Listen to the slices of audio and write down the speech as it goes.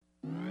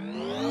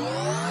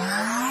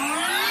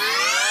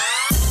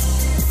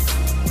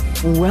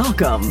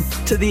Welcome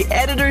to the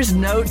Editor's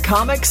Note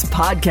Comics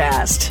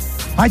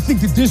Podcast. I think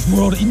that this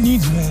world, it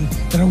needs men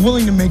that are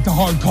willing to make the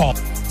hard call.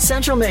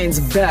 Central Maine's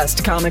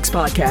best comics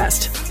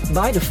podcast,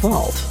 by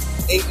default.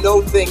 Ain't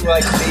no thing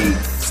like me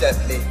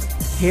except me.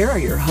 Here are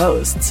your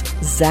hosts,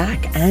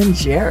 Zach and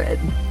Jared.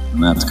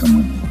 Maps come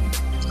with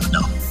me.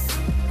 No.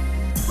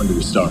 When do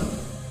we start?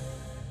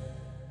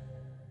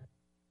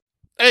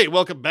 Hey,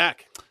 welcome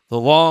back. The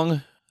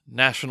long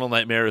national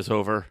nightmare is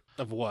over.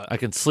 Of what? I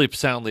can sleep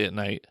soundly at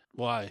night.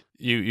 Why?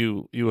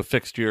 You have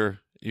fixed your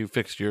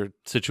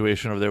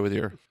situation over there with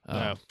your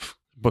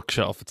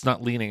bookshelf. It's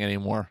not leaning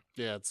anymore.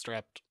 Yeah, it's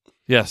strapped.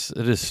 Yes,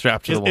 it is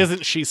strapped to the wall.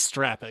 Isn't she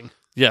strapping?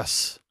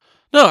 Yes.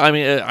 No, I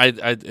mean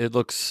it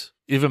looks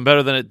even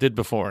better than it did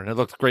before, and it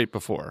looked great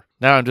before.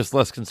 Now I'm just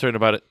less concerned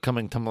about it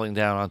coming tumbling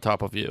down on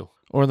top of you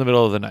or in the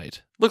middle of the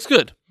night. Looks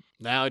good.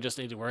 Now I just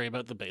need to worry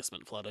about the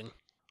basement flooding.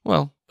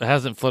 Well, it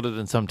hasn't flooded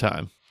in some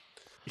time.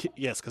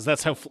 Yes, because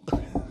that's how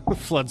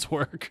floods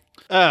work.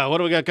 What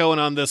do we got going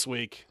on this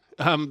week?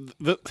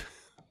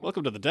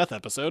 Welcome to the death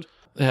episode.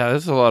 Yeah,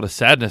 there's a lot of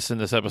sadness in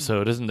this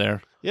episode, isn't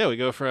there? Yeah, we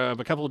go from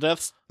a couple of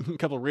deaths, a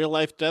couple real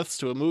life deaths,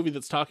 to a movie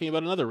that's talking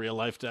about another real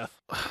life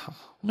death.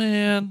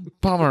 Man,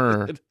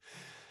 bummer.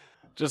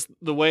 Just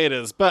the way it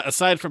is. But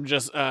aside from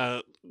just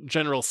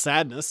general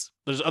sadness,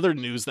 there's other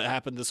news that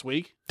happened this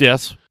week.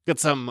 Yes. Got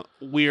some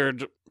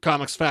weird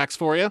comics facts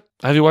for you.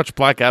 Have you watched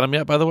Black Adam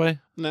yet, by the way?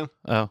 No.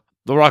 Oh.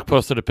 The Rock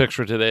posted a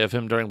picture today of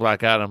him during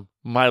Black Adam.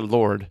 My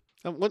lord.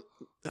 What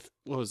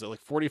was it, like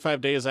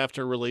 45 days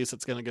after release,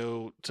 it's going to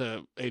go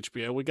to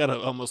HBO? We got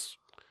almost,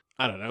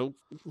 I don't know,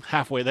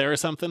 halfway there or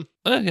something.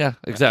 Yeah,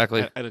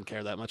 exactly. I didn't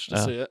care that much to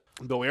see it.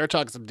 But we are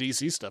talking some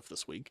DC stuff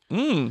this week.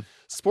 Mm.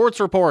 Sports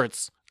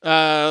reports.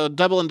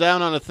 Doubling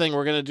down on a thing.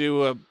 We're going to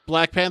do a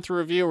Black Panther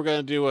review. We're going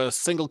to do a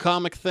single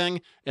comic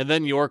thing. And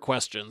then your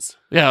questions.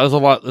 Yeah, there's a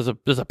lot.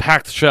 There's a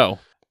packed show.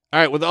 All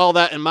right, with all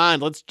that in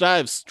mind, let's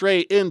dive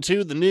straight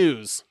into the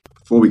news.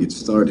 Before we get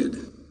started,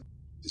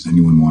 does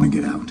anyone want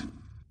to get out?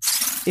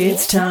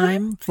 It's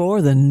time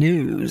for the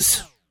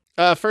news.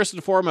 First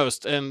and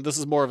foremost, and this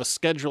is more of a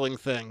scheduling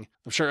thing,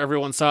 I'm sure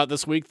everyone saw it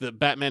this week, that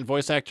Batman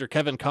voice actor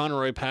Kevin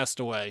Conroy passed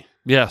away.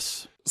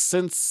 Yes.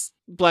 Since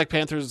Black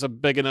Panther is a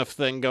big enough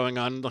thing going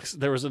on,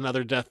 there was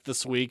another death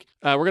this week.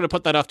 We're going to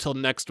put that off till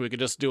next week and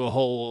just do a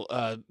whole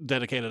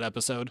dedicated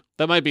episode.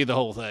 That might be the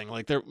whole thing.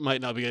 Like, there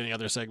might not be any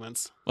other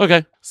segments.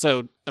 Okay.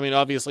 So, I mean,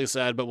 obviously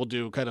sad, but we'll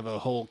do kind of a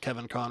whole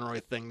Kevin Conroy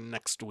thing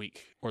next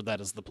week, or that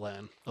is the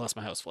plan, unless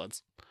my house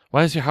floods.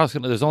 Why is your house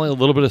going to... There's only a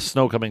little bit of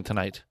snow coming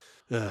tonight.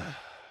 You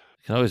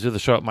can always do the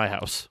show at my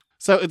house.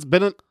 So it's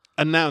been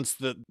announced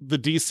that the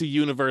DC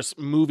Universe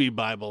movie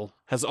Bible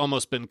has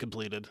almost been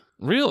completed.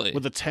 Really?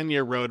 With a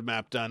 10-year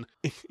roadmap done.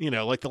 You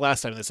know, like the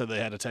last time they said they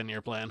had a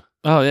 10-year plan.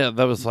 Oh, yeah.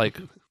 That was like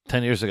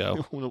 10 years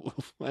ago.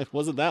 It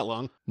wasn't that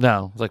long.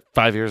 No, it was like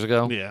 5 years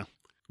ago. Yeah.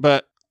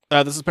 But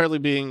this is apparently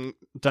being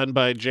done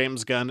by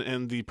James Gunn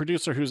and the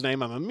producer whose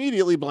name I'm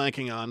immediately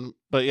blanking on.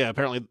 But yeah,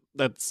 apparently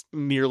that's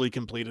nearly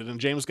completed. And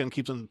James Gunn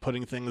keeps on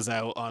putting things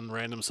out on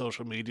random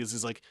social medias.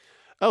 He's like,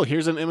 oh,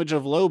 here's an image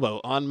of Lobo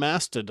on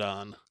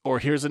Mastodon. Or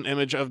here's an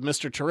image of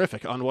Mr.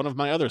 Terrific on one of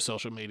my other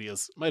social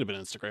medias. Might have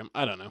been Instagram.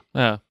 I don't know.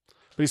 Yeah.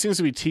 But he seems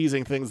to be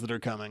teasing things that are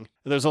coming.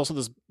 And there's also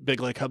this big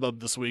hubbub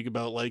this week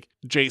about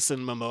Jason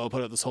Momoa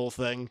put out this whole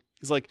thing.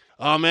 He's like,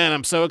 oh man,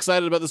 I'm so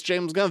excited about this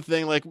James Gunn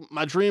thing. Like,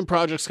 my dream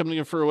project's coming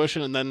to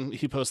fruition. And then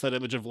he posts that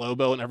image of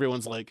Lobo and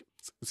everyone's like,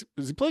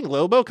 is he playing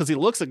Lobo? Because he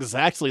looks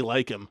exactly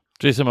like him.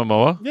 Jason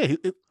Momoa?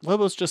 Yeah,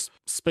 Lobo's just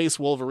Space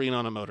Wolverine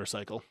on a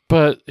motorcycle.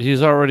 But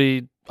he's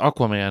already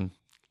Aquaman.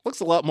 Looks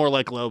a lot more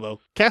like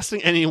Lobo.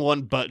 Casting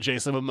anyone but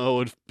Jason Momoa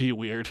would be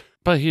weird.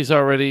 But he's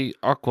already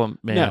Aquaman.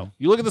 No,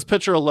 you look at this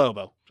picture of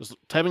Lobo. Just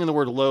typing in the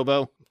word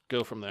Lobo,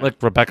 go from there.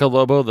 Like Rebecca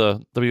Lobo,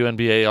 the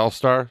WNBA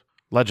All-Star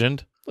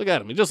legend. Look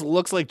at him. He just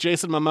looks like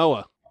Jason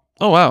Momoa.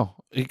 Oh, wow.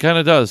 He kind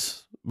of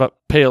does, but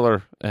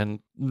paler and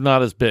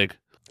not as big.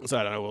 So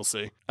I don't know. We'll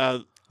see.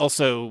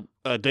 Also,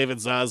 David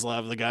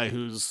Zaslav, the guy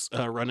who's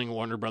running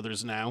Warner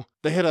Brothers now,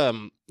 they had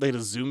a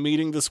Zoom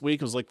meeting this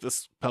week. It was like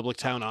this public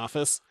town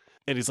office.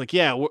 And he's like,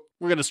 yeah, we're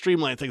going to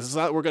streamline things. It's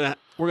not, we're going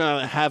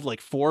to have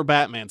 4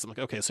 Batmans. I'm like,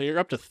 okay, so you're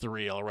up to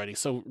 3 already.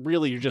 So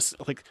really you're just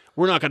like,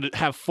 we're not going to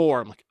have 4.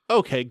 I'm like,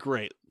 okay,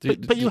 great.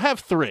 But you have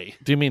 3.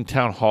 Do you mean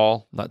town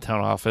hall, not town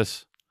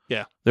office?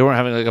 Yeah. They weren't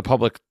having a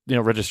public,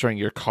 registering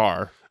your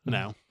car.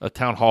 No. A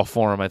town hall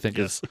forum, I think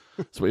is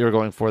what you were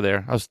going for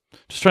there. I was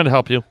just trying to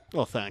help you.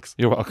 Well, thanks.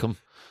 You're welcome.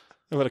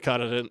 I would have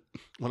caught it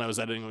when I was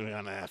editing.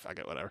 Fuck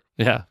it, whatever.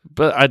 Yeah,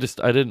 but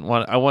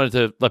I wanted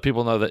to let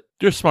people know that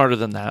you're smarter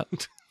than that.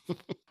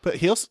 But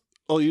he'll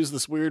use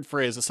this weird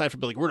phrase, aside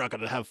from being like, we're not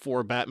going to have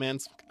 4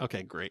 Batmans.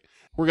 Okay, great.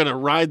 We're going to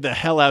ride the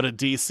hell out of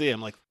DC.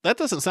 I'm like, that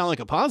doesn't sound like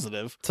a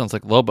positive. Sounds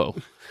like Lobo.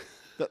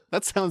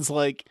 That sounds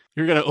like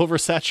you're going to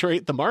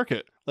oversaturate the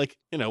market.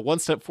 1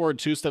 step forward,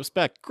 2 steps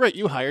back. Great,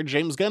 you hired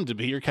James Gunn to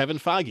be your Kevin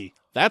Feige.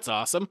 That's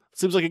awesome.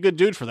 Seems like a good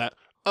dude for that.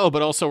 Oh,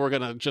 but also we're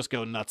going to just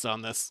go nuts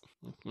on this.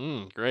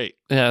 Great.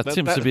 Yeah, it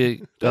seems to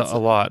be a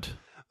lot.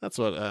 That's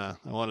what I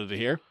wanted to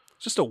hear.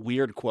 It's just a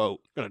weird quote.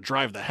 Gonna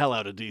drive the hell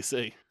out of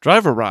DC.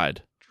 Drive or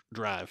ride?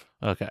 Drive.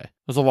 Okay.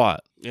 That's a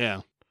lot. Yeah.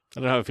 I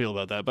don't know how I feel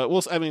about that, but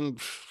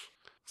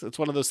it's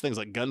one of those things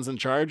like guns in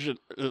charge,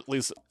 at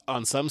least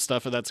on some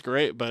stuff, and that's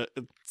great, but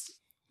it's,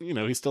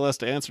 he still has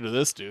to answer to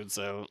this dude,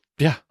 so.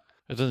 Yeah.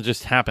 It doesn't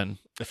just happen.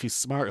 If he's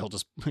smart, he'll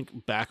just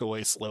back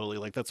away slowly.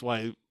 Like, that's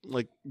why,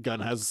 Gunn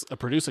has a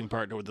producing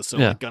partner with this.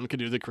 So, Gunn could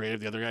do the creative,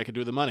 the other guy could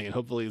do the money. And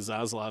hopefully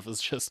Zaslav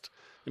is just,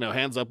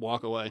 hands up,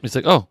 walk away. He's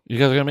like, oh, you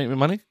guys are going to make me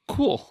money?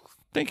 Cool.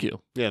 Thank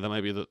you. Yeah, that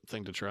might be the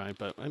thing to try,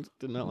 but I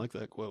did not like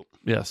that quote.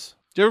 Yes.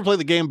 Did you ever play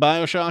the game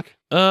BioShock?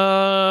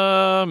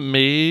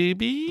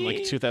 Maybe.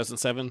 Like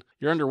 2007?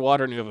 You're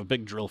underwater and you have a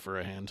big drill for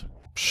a hand.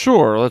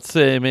 Sure. Let's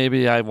say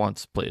maybe I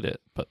once played it,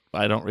 but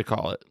I don't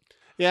recall it.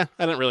 Yeah,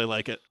 I didn't really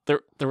like it. There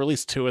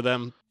released 2 of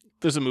them.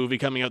 There's a movie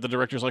coming out. The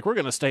director's like, we're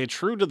going to stay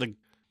true to the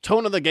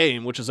tone of the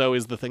game, which is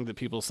always the thing that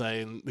people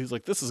say. And he's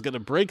like, this is going to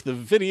break the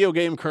video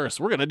game curse.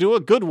 We're going to do a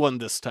good one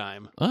this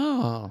time.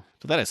 Oh.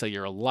 To that I say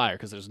you're a liar,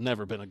 because there's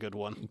never been a good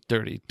one.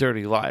 Dirty,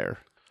 dirty liar.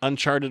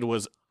 Uncharted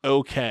was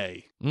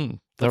okay. Never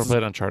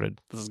played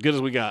Uncharted. That's as good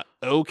as we got.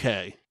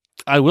 Okay.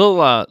 I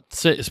will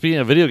say, speaking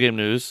of video game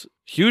news,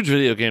 huge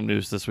video game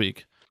news this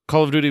week.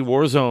 Call of Duty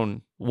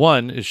Warzone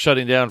 1 is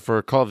shutting down for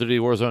Call of Duty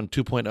Warzone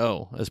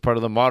 2.0 as part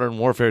of the Modern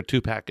Warfare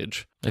 2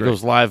 package. It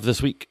goes live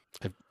this week.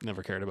 I've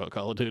never cared about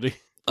Call of Duty.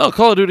 Oh,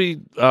 Call of Duty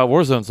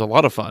Warzone's a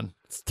lot of fun.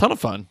 It's a ton of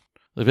fun.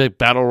 They have a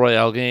battle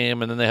royale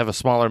game, and then they have a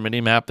smaller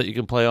mini map that you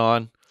can play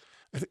on.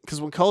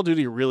 Because when Call of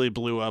Duty really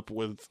blew up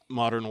with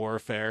Modern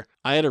Warfare,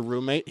 I had a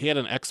roommate. He had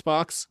an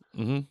Xbox,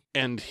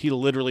 and he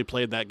literally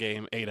played that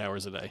game 8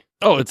 hours a day.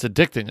 Oh, it's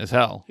addicting as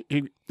hell.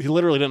 He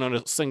literally didn't own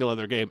a single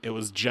other game. It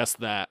was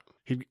just that.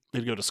 He'd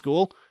go to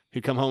school,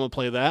 he'd come home and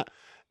play that,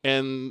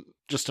 and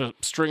just a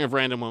string of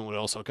random women would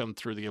also come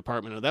through the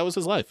apartment, and that was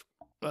his life.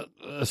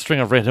 A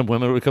string of random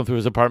women would come through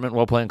his apartment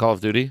while playing Call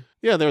of Duty?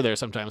 Yeah, they were there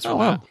sometimes for that.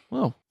 Wow.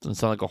 Well, doesn't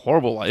sound like a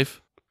horrible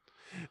life.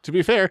 To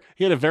be fair,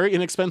 he had a very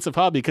inexpensive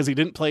hobby because he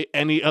didn't play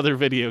any other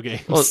video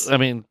games. Well, I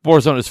mean,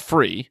 Warzone is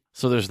free,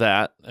 so there's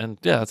that. And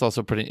yeah, it's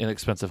also a pretty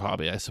inexpensive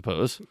hobby, I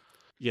suppose.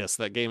 Yes,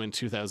 that game in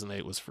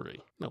 2008 was free.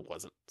 No, it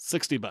wasn't.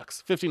 $60,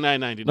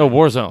 $59.99. No,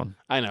 Warzone.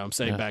 I know. I'm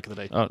saying back in the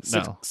day. Oh,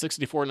 no.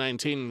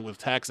 $64.19 with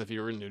tax if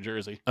you were in New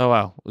Jersey. Oh,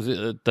 wow.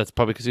 That's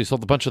probably because you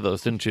sold a bunch of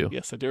those, didn't you?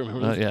 Yes, I do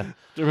remember. Yeah. I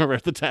do remember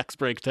the tax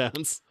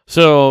breakdowns.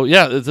 So,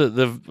 yeah,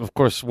 of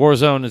course,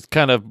 Warzone is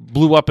kind of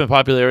blew up in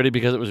popularity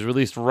because it was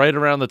released right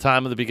around the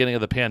time of the beginning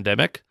of the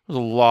pandemic. There was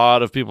a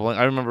lot of people.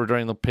 I remember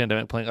during the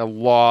pandemic playing a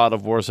lot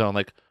of Warzone,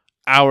 like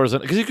hours,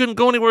 because you couldn't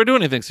go anywhere or do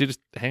anything. So you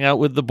just hang out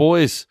with the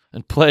boys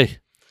and play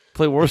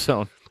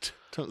Warzone.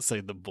 Don't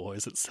say the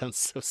boys. It sounds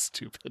so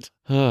stupid.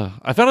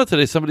 I found out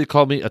today somebody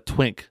called me a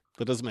twink.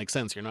 That doesn't make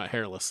sense. You're not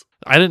hairless.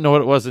 I didn't know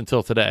what it was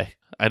until today.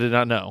 I did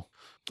not know.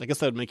 I guess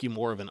that would make you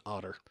more of an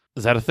otter.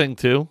 Is that a thing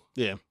too?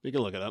 Yeah, you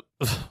can look it up.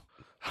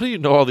 How do you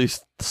know all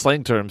these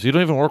slang terms? You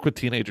don't even work with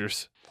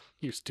teenagers.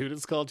 Your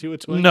students called you a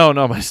twink? No,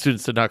 my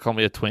students did not call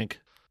me a twink.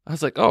 I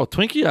was like, oh,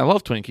 Twinkie? I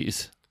love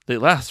Twinkies. They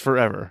last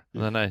forever.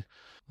 And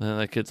then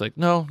the kid's like,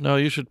 no,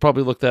 you should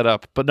probably look that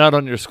up, but not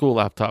on your school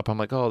laptop. I'm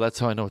like, oh, that's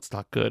how I know it's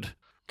not good.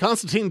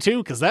 Constantine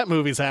 2, because that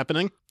movie's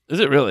happening. Is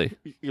it really?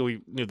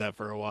 We knew that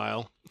for a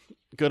while.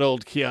 Good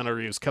old Keanu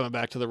Reeves coming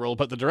back to the role,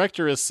 but the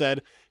director has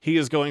said he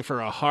is going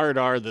for a hard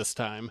R this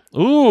time.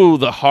 Ooh,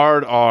 the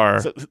hard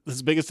R. So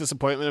his biggest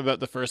disappointment about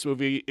the first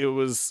movie, it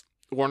was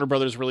Warner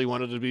Brothers really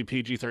wanted it to be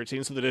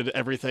PG-13, so they did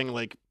everything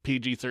like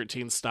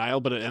PG-13 style,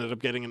 but it ended up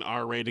getting an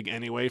R rating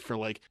anyway for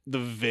like the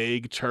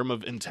vague term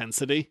of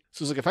intensity.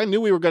 So it's like, if I knew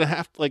we were going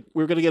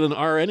to get an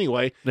R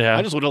anyway,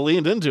 I just would have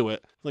leaned into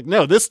it. Like,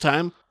 no, this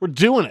time we're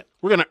doing it.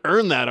 We're going to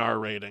earn that R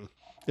rating.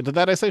 And to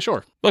that I say,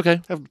 sure.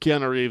 Okay. Have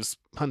Keanu Reeves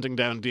hunting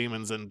down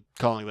demons and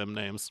calling them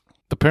names.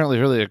 Apparently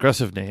really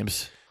aggressive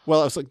names.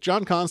 Well, it's like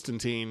John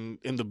Constantine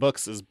in the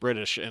books is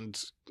British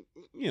and,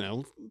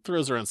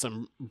 throws around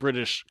some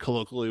British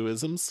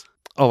colloquialisms.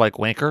 Oh, like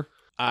wanker?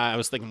 I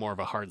was thinking more of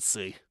a hard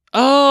C.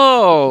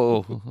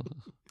 Oh,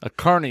 a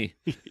carny.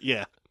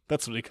 Yeah,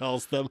 that's what he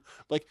calls them.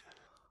 But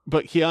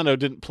Keanu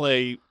didn't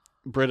play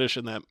British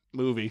in that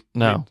movie.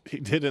 No. He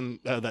did in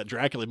that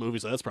Dracula movie,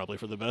 so that's probably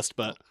for the best,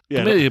 but yeah.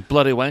 Come here, you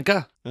bloody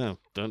wanker. No,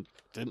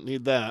 didn't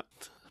need that.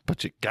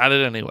 But you got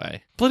it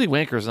anyway. Bloody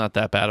wanker is not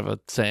that bad of a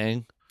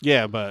saying.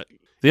 Yeah, but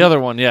the other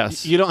one,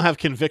 yes. You don't have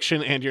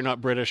conviction and you're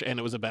not British and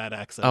it was a bad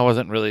accent. I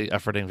wasn't really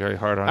efforting very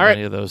hard on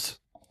any of those.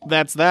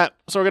 That's that.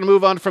 So we're going to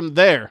move on from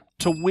there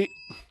to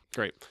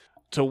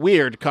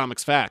weird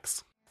comics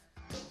facts.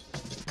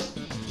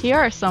 Here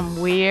are some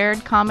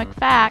weird comic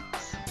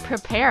facts.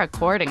 Prepare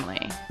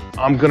accordingly.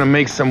 I'm gonna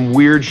make some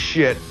weird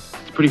shit.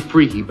 It's pretty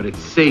freaky, but it's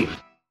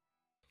safe.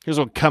 Here's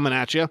one coming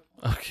at you.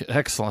 Okay,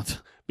 excellent.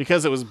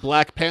 Because it was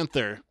Black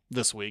Panther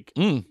this week.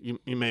 Mm.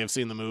 You may have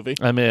seen the movie.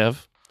 I may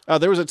have.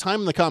 There was a time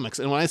in the comics,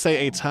 and when I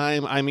say a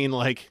time, I mean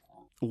like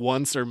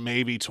once or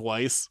maybe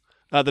twice.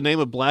 The name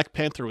of Black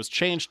Panther was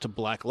changed to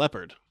Black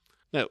Leopard.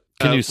 Now,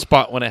 Can you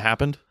spot when it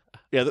happened?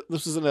 Yeah,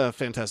 this was in a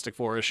Fantastic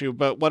Four issue,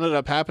 but what ended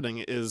up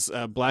happening is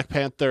Black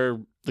Panther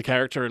the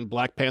character in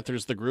Black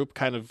Panther's The Group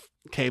kind of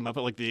came up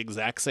at like the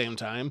exact same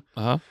time.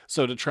 Uh-huh.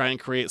 So to try and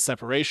create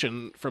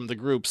separation from the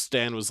group,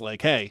 Stan was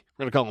like, hey,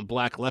 we're going to call him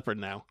Black Leopard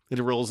now. And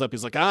he rolls up,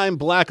 he's like, I'm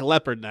Black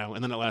Leopard now.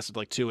 And then it lasted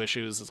like 2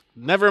 issues.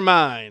 Never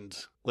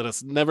mind.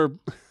 Let's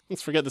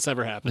forget this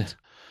ever happened.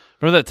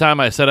 Remember that time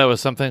I said I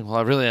was something? Well,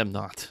 I really am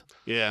not.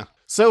 Yeah.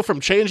 So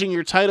from changing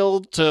your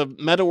title to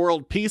Meta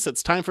World Peace,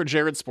 it's time for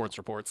Jared's Sports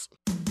Reports.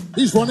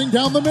 He's running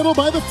down the middle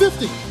by the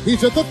 50.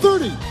 He's at the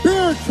 30.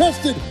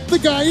 Bare-chested. The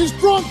guy is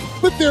drunk,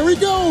 but there he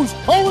goes.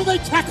 Oh, and they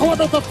tackle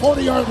him at the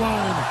 40-yard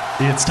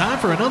line. It's time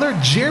for another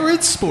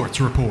Jared Sports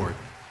Report.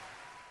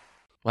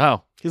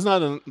 Wow. He's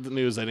not in the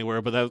news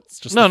anywhere, but that's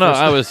just No,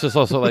 I was just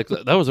also like,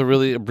 that was a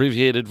really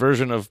abbreviated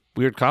version of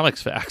Weird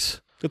Comics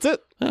facts. That's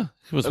it. Yeah,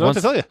 he was I don't once.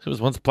 have to tell you. He was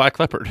once Black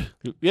Leopard.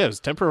 Yeah, he was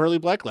temporarily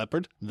Black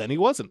Leopard. Then he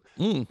wasn't.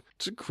 Mm.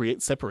 To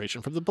create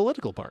separation from the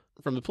political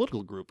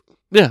group.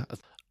 Yeah.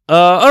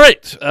 All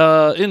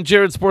right. In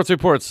Jared Sports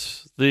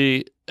Reports,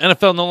 the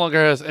NFL no longer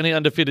has any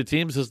undefeated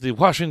teams as the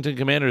Washington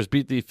Commanders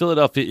beat the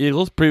Philadelphia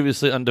Eagles,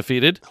 previously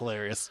undefeated.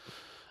 Hilarious.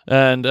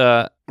 And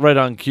right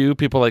on cue,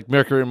 people like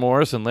Mercury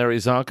Morris and Larry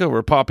Zonka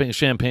were popping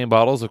champagne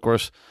bottles, of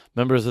course,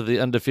 members of the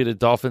undefeated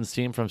Dolphins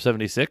team from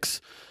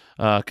 '76.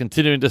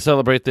 Continuing to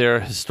celebrate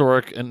their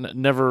historic and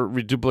never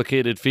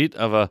reduplicated feat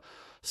of a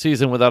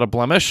season without a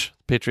blemish.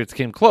 Patriots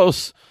came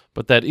close,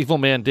 but that evil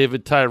man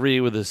David Tyree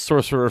with his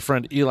sorcerer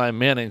friend Eli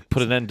Manning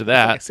put an end to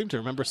that. I seem to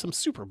remember some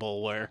Super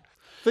Bowl where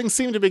things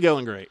seemed to be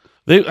going great.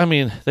 They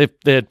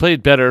had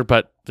played better,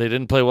 but they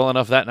didn't play well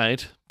enough that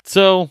night.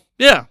 So,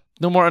 yeah,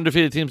 no more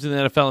undefeated teams in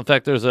the NFL. In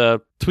fact, there's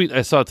a tweet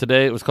I saw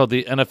today. It was called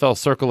the NFL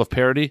Circle of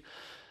Parity.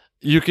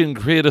 You can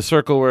create a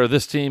circle where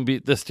this team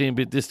beat this team,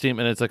 beat this team,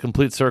 and it's a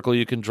complete circle.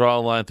 You can draw a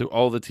line through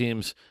all the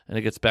teams, and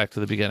it gets back to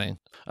the beginning.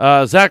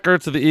 Zach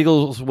Ertz of the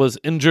Eagles was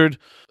injured,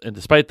 and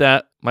despite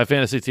that, my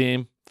fantasy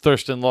team,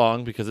 Thurston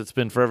Long, because it's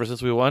been forever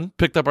since we won,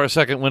 picked up our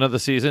second win of the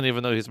season,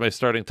 even though he's my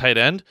starting tight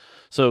end.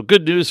 So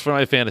good news for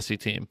my fantasy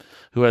team,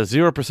 who has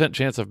 0%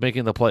 chance of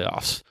making the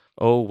playoffs.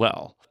 Oh,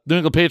 well. New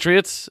England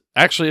Patriots,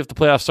 actually, if the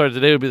playoffs started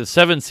today, would be the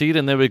 7th seed,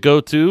 and they would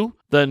go to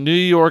the New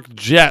York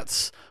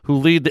Jets, who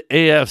lead the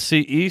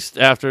AFC East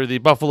after the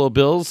Buffalo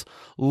Bills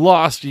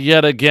lost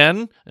yet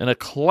again in a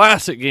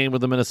classic game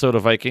with the Minnesota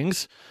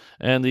Vikings.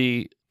 And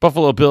the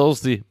Buffalo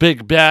Bills, the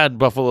big bad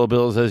Buffalo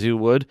Bills, as you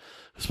would,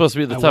 supposed to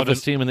be the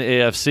toughest team in the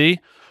AFC.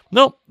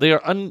 Nope, they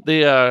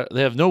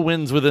have no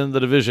wins within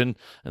the division,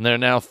 and they're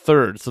now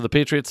 3rd. So the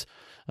Patriots,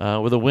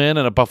 with a win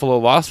and a Buffalo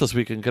loss this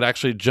weekend, could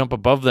actually jump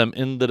above them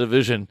in the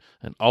division,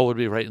 and all would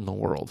be right in the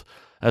world.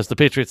 As the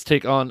Patriots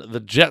take on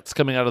the Jets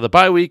coming out of the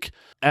bye week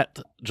at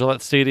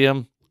Gillette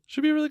Stadium.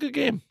 Should be a really good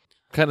game.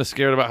 Kind of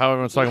scared about how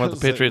everyone's talking about the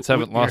Patriots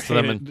haven't lost to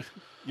them. And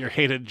your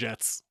hated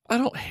Jets. I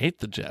don't hate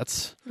the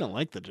Jets. You don't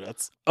like the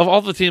Jets. Of all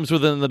the teams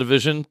within the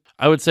division,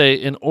 I would say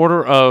in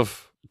order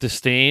of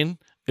disdain,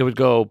 it would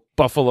go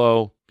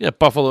Buffalo,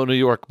 New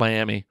York,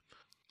 Miami.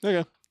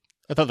 Okay.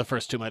 I thought the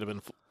first two might have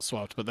been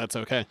swapped, but that's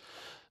okay.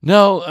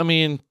 No, I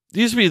mean,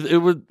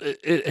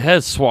 it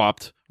has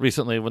swapped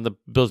recently when the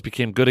Bills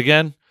became good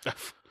again.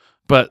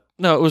 But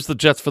no, it was the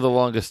Jets for the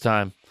longest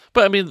time.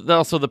 But I mean,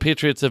 also the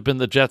Patriots have been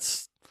the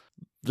Jets.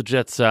 I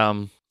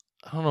don't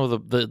know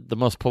the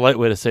most polite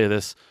way to say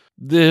this.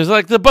 There's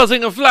like the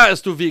buzzing of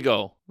flies to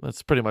Vigo.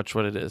 That's pretty much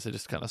what it is. They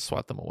just kind of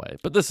swat them away.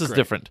 But this is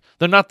different.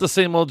 They're not the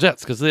same old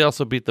Jets because they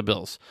also beat the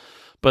Bills.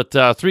 But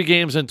 3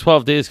 games in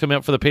 12 days coming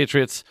up for the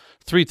Patriots.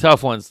 3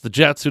 tough ones. The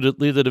Jets, who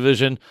lead the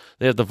division.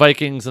 They have the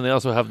Vikings, and they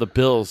also have the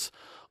Bills,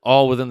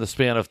 all within the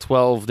span of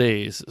 12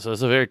 days. So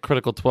it's a very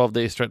critical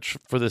 12-day stretch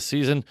for this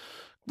season.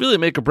 Really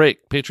make or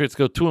break. Patriots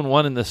go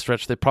 2-1 in this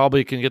stretch. They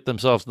probably can get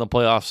themselves in the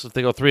playoffs. If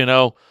they go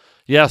 3-0,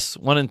 yes,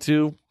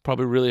 1-2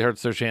 probably really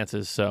hurts their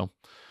chances. So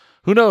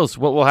who knows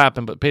what will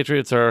happen? But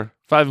Patriots are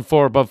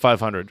 5-4, above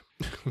 500.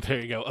 There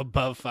you go,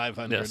 above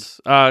 500.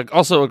 Yes.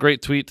 Also, a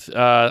great tweet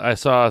I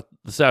saw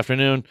this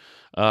afternoon.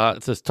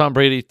 It says Tom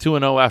Brady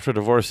 2-0 after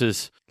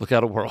divorces. Look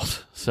out, a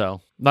world.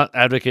 So not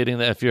advocating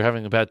that if you're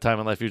having a bad time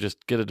in life, you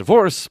just get a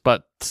divorce,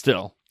 but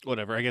still.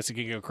 Whatever. I guess he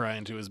could go cry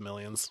into his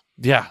millions.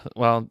 Yeah.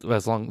 Well,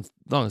 as long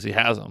as he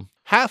has them.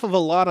 Half of a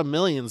lot of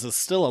millions is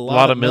still a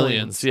lot of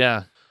millions.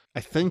 Yeah. I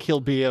think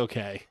he'll be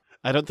okay.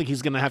 I don't think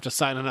he's going to have to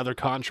sign another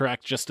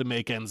contract just to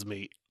make ends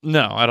meet.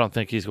 No, I don't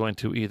think he's going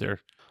to either.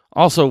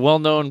 Also,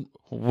 well-known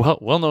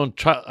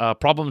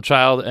problem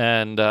child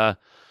and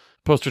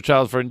poster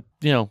child for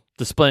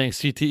displaying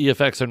CTE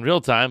effects in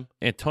real time,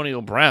 Antonio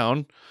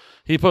Brown.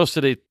 He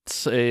posted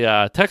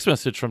a text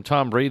message from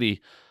Tom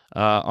Brady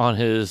on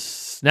his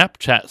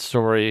Snapchat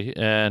story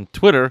and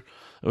Twitter.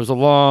 It was a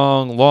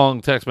long,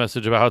 long text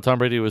message about how Tom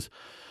Brady was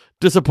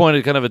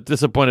disappointed, kind of a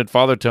disappointed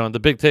father tone. The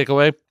big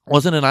takeaway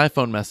wasn't an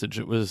iPhone message.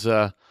 It was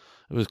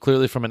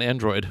clearly from an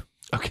Android.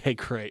 Okay,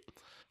 great.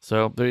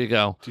 So there you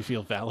go. Do you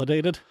feel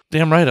validated?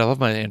 Damn right. I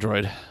love my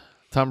Android.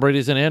 Tom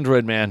Brady's an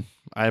Android man.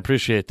 I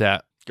appreciate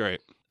that.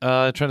 Great.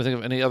 Trying to think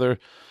of any other.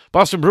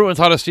 Boston Bruins,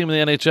 hottest team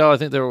in the NHL. I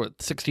think they're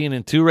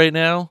 16-2 right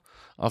now.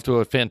 Off to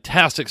a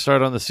fantastic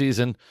start on the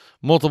season.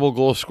 Multiple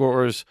goal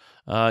scorers.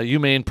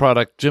 UMaine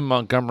product Jim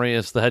Montgomery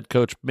is the head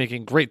coach,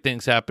 making great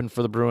things happen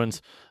for the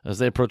Bruins as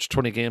they approach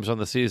 20 games on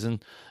the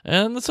season.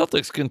 And the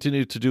Celtics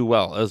continue to do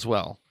well as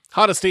well.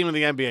 Hottest team in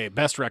the NBA,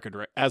 best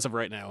record as of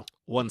right now.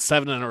 Won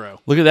 7 in a row.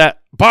 Look at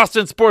that.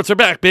 Boston sports are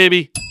back,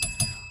 baby.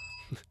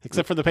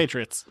 Except for the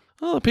Patriots.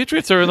 Oh, the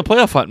Patriots are in the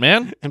playoff hunt,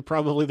 man. And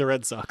probably the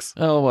Red Sox.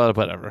 Oh, well,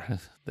 whatever.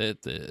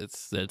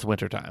 It's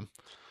wintertime.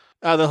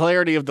 The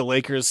hilarity of the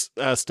Lakers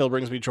still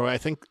brings me joy. I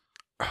think,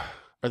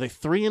 are they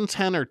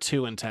 3-10 or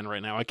 2-10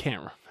 right now? I can't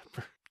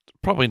remember.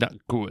 Probably not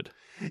good.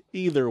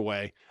 Either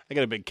way, I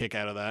got a big kick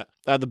out of that.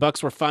 The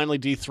Bucks were finally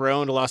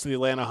dethroned, lost to the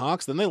Atlanta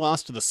Hawks. Then they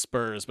lost to the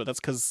Spurs, but that's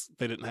because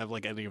they didn't have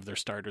like any of their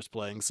starters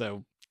playing.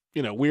 So,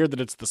 weird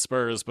that it's the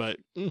Spurs, but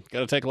got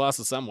to take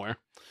losses somewhere.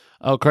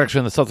 Oh,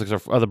 correction. The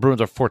Celtics the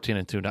Bruins are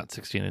 14-2, not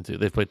 16-2.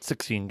 They've played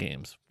 16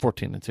 games,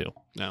 14-2.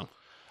 No.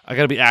 I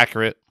got to be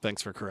accurate.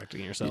 Thanks for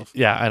correcting yourself.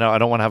 Yeah, I know. I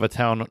don't want to have a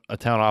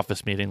town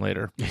office meeting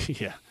later.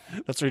 Yeah,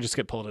 that's where you just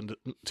get pulled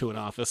into an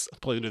office,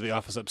 pulled into the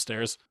office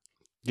upstairs,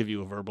 give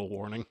you a verbal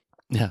warning.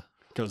 Yeah.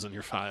 Goes in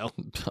your file.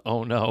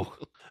 Oh, no.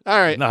 All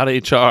right. Not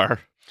HR.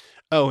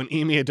 Oh, and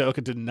Ime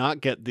Udoka did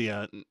not get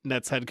the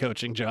Nets head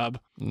coaching job.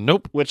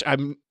 Nope. Which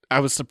I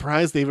was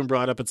surprised they even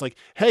brought up. It's like,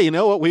 hey, you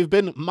know what? We've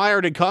been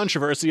mired in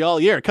controversy all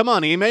year. Come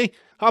on, Ime.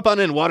 Hop on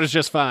in. Water's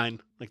just fine.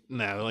 Like,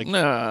 no. Like,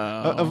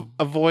 no.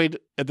 Avoid,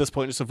 at this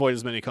point, just avoid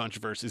as many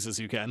controversies as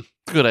you can.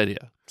 Good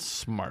idea.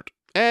 Smart.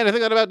 And I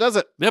think that about does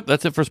it. Yep,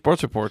 that's it for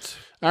sports reports.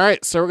 All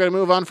right, so we're going to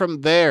move on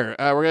from there.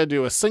 We're going to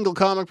do a single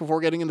comic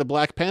before getting into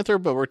Black Panther,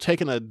 but we're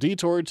taking a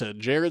detour to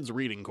Jared's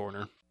Reading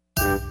Corner.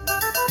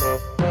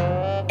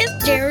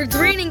 It's Jared's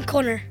Reading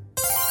Corner.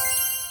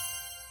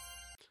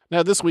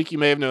 Now, this week, you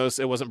may have noticed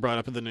it wasn't brought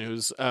up in the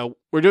news.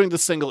 We're doing the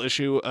single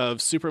issue of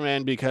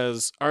Superman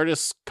because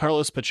artist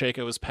Carlos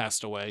Pacheco has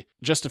passed away.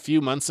 Just a few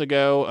months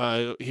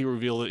ago, he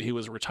revealed that he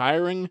was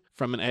retiring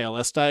from an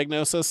ALS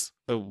diagnosis.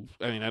 I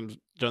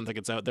don't think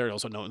it's out there.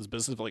 Also, no one's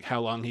business, like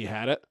how long he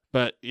had it.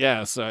 But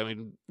yeah, so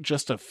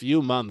just a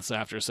few months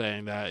after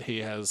saying that, he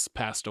has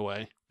passed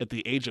away at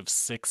the age of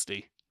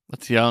 60.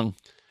 That's young.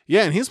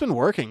 Yeah, and he's been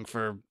working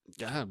for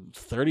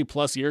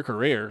 30-plus year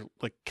career,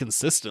 like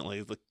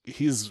consistently. Like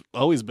he's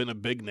always been a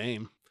big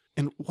name.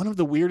 And one of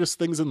the weirdest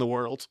things in the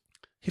world,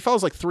 he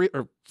followed like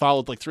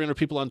 300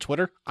 people on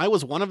Twitter. I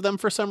was one of them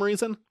for some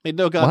reason. Made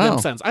no goddamn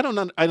sense.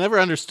 I never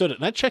understood it.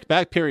 And I check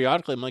back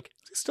periodically. I'm like,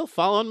 is he still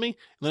following me? And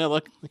then I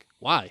look, like,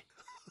 why?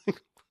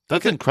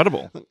 That's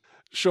incredible.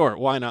 Sure,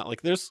 why not?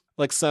 Like there's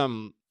like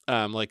some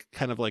kind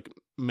of like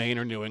Maine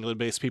or New England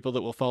based people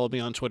that will follow me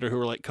on Twitter who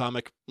are like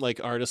comic like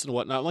artists and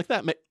whatnot. I'm like,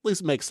 that at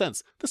least makes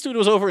sense. This dude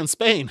was over in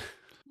Spain.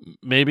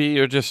 Maybe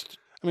you're just...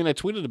 I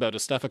tweeted about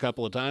his stuff a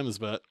couple of times,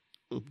 but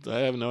I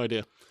have no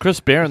idea.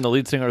 Chris Barron, the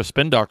lead singer of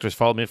Spin Doctors,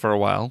 followed me for a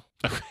while.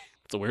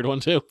 It's a weird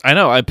one too. I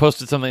know. I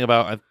posted something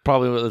about, it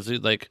was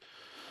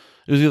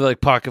either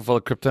like Pocket Full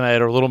of Kryptonite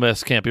or Little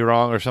Miss Can't Be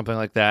Wrong or something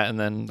like that, and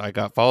then I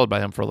got followed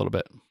by him for a little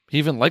bit. He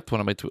even liked one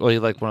of my tweets. He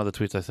liked one of the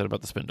tweets I said about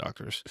the Spin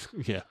Doctors.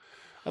 Yeah.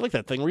 I like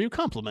that thing where you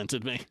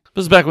complimented me.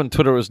 This is back when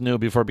Twitter was new,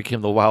 before it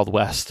became the Wild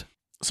West.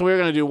 So we were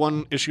going to do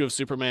one issue of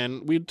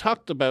Superman. We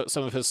talked about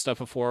some of his stuff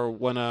before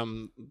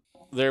when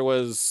there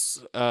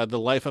was The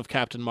Life of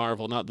Captain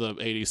Marvel, not the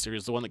 80s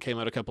series, the one that came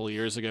out a couple of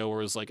years ago where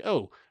it was like,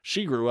 oh,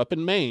 she grew up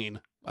in Maine.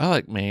 I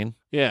like Maine.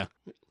 Yeah.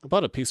 I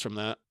bought a piece from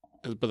that,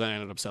 but then I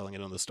ended up selling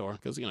it in the store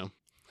because,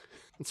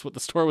 that's what the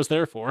store was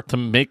there for. To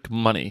make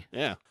money.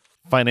 Yeah.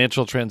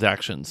 Financial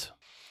transactions.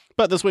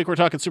 But this week we're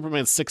talking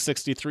Superman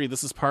 663.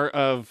 This is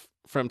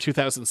from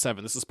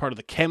 2007. This is part of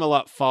the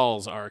Camelot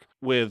Falls arc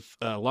with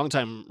a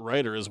longtime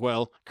writer as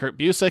well, Kurt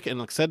Busiek, and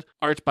like I said,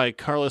 art by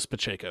Carlos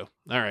Pacheco.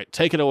 All right,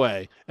 take it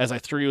away as I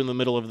threw you in the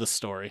middle of this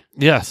story.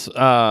 Yes.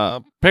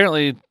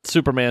 Apparently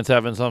Superman's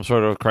having some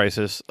sort of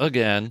crisis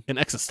again. An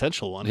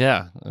existential one.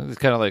 Yeah. It's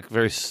kind of like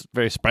very,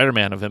 very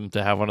Spider-Man of him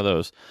to have one of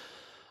those.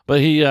 But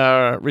he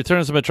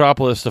returns to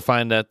Metropolis to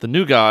find that the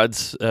New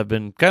Gods have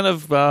been kind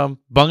of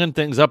bunging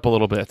things up a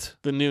little bit.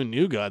 The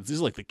New Gods.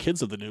 These are like the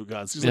kids of the New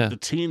Gods. These are like the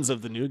teens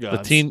of the New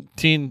Gods. The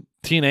teen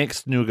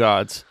angst New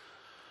Gods.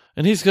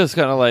 And he's just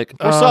kind of like...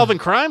 We're solving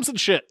crimes and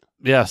shit.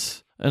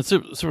 Yes. And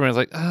Superman's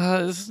like,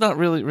 this is not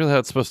really how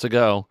it's supposed to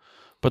go.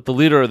 But the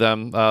leader of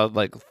them,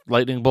 like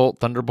Lightning Bolt,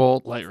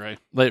 Thunderbolt... Light Ray,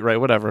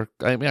 whatever.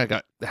 I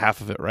got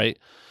half of it right.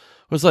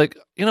 Was like,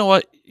 you know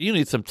what? You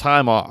need some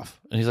time off.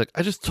 And he's like,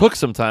 I just took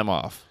some time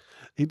off.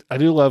 I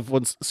do love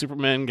when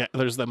Superman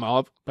gathers them all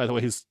up. By the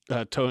way, he's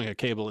towing a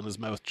cable in his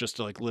mouth just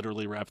to like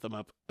literally wrap them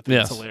up. I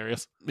think it's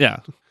hilarious. Yeah.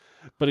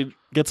 But he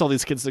gets all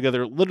these kids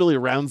together, literally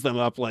rounds them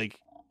up like,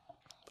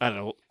 I don't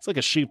know, it's like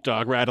a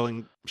sheepdog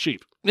rattling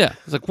sheep. Yeah.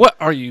 It's like, what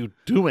are you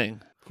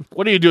doing?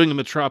 What are you doing in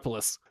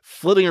Metropolis?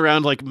 Flitting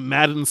around like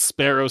maddened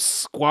sparrows,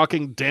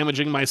 squawking,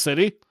 damaging my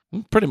city?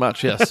 Pretty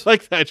much, yes.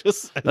 Like that.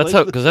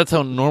 That's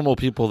how normal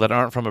people that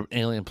aren't from an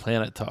alien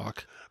planet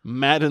talk.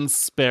 Maddened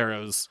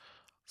sparrows.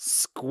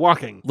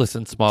 Squawking.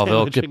 Listen,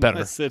 Smallville, get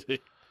better.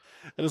 City.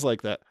 I just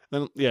like that.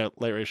 Then,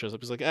 Light Ray shows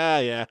up. He's like,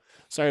 yeah,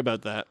 sorry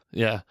about that.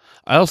 Yeah.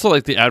 I also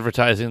like the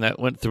advertising that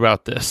went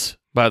throughout this.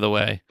 by the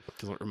way.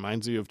 Because it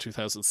reminds you of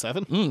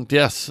 2007?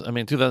 Yes. I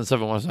mean,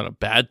 2007 wasn't a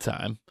bad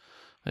time.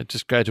 I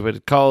just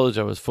graduated college.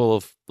 I was full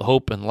of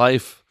hope and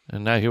life.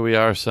 And now here we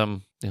are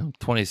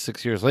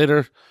 26 years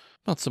later.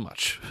 Not so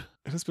much.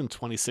 It has been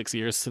 26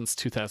 years since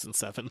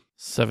 2007.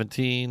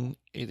 17,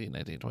 18,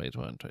 19, 20,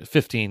 21, 20,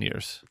 15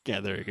 years. Yeah,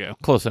 there you go.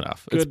 Close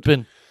enough.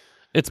 Good.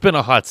 It's been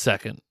a hot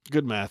second.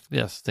 Good math.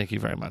 Yes, thank you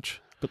very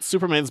much. But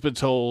Superman's been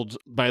told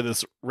by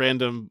this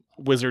random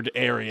wizard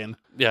Arian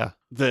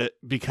that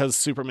because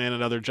Superman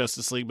and other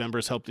Justice League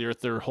members helped the Earth,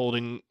 they're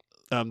holding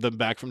them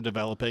back from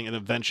developing and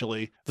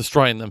eventually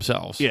destroying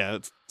themselves. Yeah,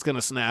 it's going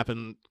to snap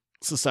and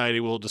society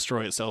will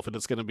destroy itself, and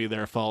it's going to be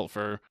their fault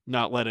for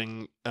not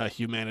letting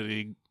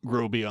humanity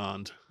grow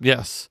beyond.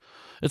 Yes.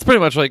 It's pretty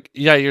much like,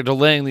 you're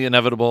delaying the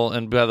inevitable,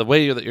 and by the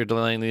way that you're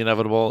delaying the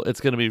inevitable,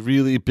 it's going to be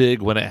really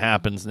big when it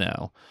happens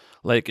now.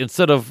 Like,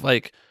 instead of,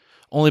 like,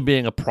 only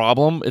being a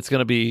problem, it's going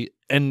to be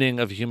ending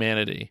of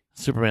humanity.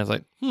 Superman's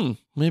like,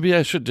 maybe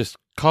I should just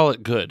call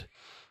it good.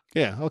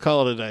 Yeah, I'll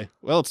call it a day.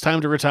 Well, it's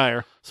time to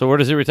retire. So where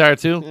does he retire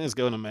to? He's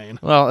going to Maine.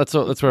 Well, that's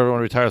where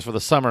everyone retires for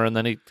the summer, and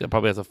then he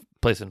probably has a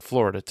place in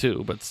Florida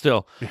too. But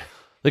still,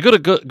 they go to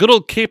good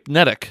old Cape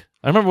Nettic.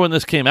 I remember when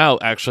this came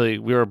out. Actually,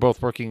 we were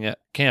both working at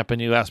camp,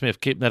 and you asked me if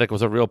Cape Nettic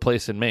was a real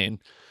place in Maine.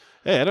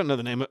 Hey, I don't know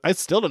the name. I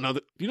still don't know.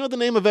 Do you know the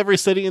name of every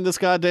city in this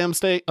goddamn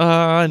state?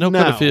 I know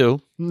quite a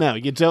few. No,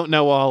 you don't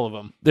know all of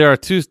them. There are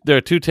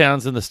two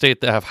towns in the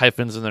state that have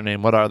hyphens in their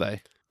name. What are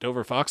they?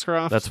 Dover,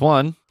 Foxcroft. That's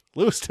one.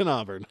 Lewiston,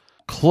 Auburn.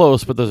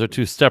 Close, but those are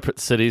two separate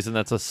cities, and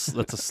that's a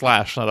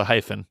slash, not a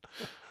hyphen.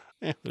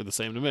 Yeah, they're the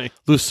same to me.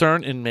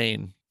 Lucerne in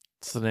Maine.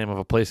 It's the name of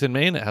a place in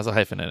Maine. It has a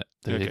hyphen in it.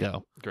 There you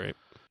go. Great.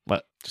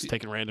 What? Just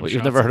taking random shots.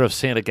 You've never heard of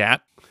Santa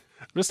Gat?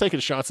 I'm just taking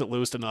shots at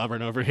Lewiston,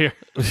 Auburn over here.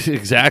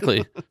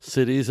 Exactly.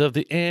 Cities of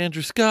the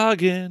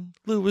Androscoggin,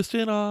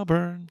 Lewiston,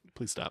 Auburn.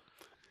 Please stop.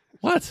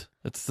 What?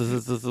 It's a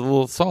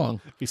little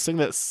song. If you sing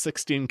that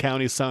 16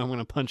 counties song, I'm going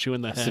to punch you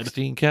in the head.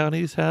 16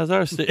 counties has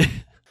our state.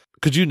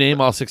 Could you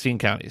name all 16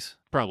 counties?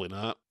 Probably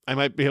not. I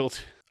might be able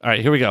to. All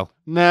right, here we go.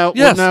 No.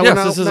 Yes,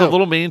 this is a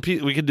little Maine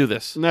piece. We can do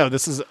this. No,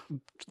 this is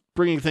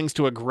bringing things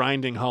to a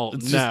grinding halt.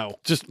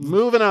 Just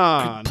moving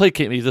on.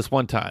 Placate me this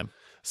one time.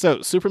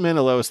 So, Superman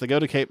and Lois, they go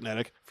to Cape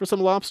Nettic for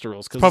some lobster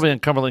rolls. Probably in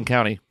Cumberland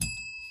County.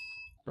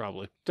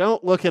 Probably.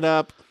 Don't look it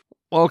up.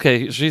 Well,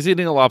 okay, she's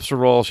eating a lobster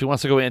roll. She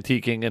wants to go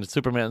antiquing, and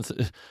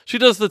she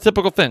does the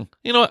typical thing.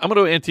 You know what? I'm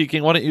going to go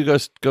antiquing. Why don't you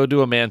go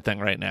do a man thing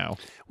right now?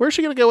 Where's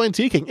she going to go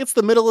antiquing? It's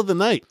the middle of the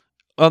night.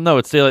 Oh, no,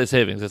 it's daylight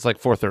savings. It's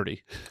like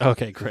 4:30.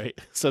 Okay,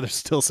 great. So there's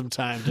still some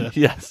time to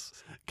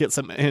get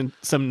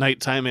some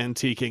nighttime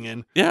antiquing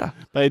in. Yeah.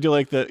 But I do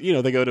like that,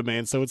 they go to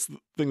Maine, so it's the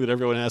thing that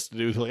everyone has to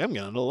do. They're like, I'm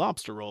going to a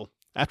lobster roll.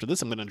 After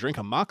this, I'm going to drink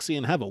a Moxie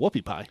and have a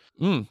whoopie pie.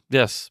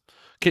 Yes.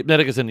 Cape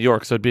Nettic is in New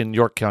York, so it'd be in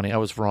York County. I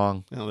was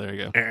wrong. Oh, there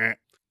you go.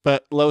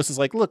 But Lois is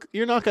like, look,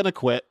 you're not going to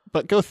quit,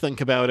 but go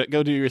think about it.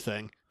 Go do your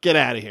thing. Get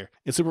out of here.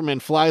 And Superman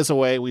flies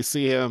away. We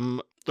see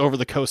him over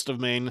the coast of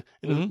Maine.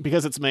 And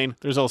because it's Maine,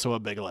 there's also a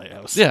big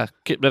lighthouse. Yeah,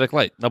 Cape Nettic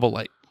Light, double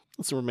light.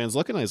 And Superman's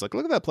looking, and he's like,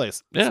 look at that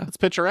place. Yeah. It's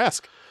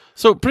picturesque.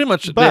 So pretty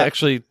much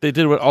they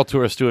did what all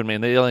tourists do in Maine.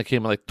 They only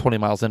came like 20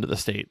 miles into the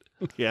state.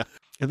 Yeah.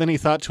 And then he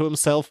thought to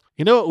himself,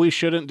 you know what we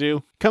shouldn't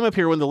do? Come up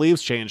here when the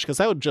leaves change, because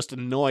that would just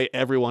annoy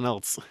everyone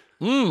else.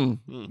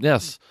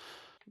 Yes.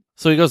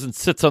 So he goes and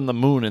sits on the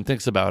moon and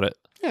thinks about it.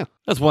 Yeah.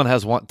 As one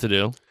has want to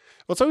do. Well,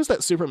 it's always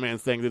that Superman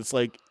thing that's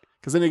like,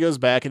 because then he goes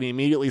back and he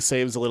immediately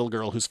saves a little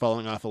girl who's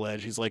falling off a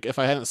ledge. He's like, if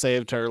I hadn't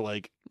saved her,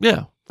 I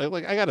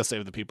got to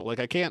save the people. Like,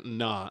 I can't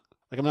not.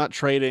 Like, I'm not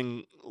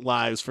trading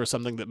lives for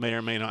something that may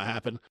or may not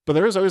happen. But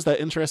there is always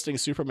that interesting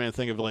Superman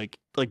thing of like,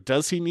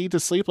 does he need to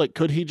sleep? Like,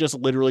 could he just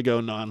literally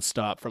go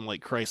nonstop from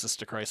like crisis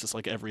to crisis,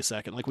 like every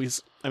second? Like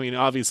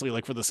obviously,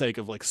 like for the sake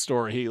of like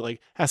story, he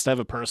like has to have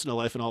a personal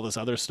life and all this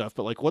other stuff.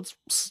 But like, what's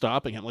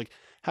stopping him? Like,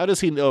 how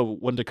does he know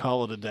when to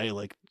call it a day?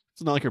 Like,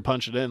 it's not like you're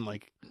punching in.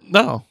 Like,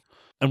 no.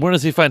 And where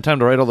does he find time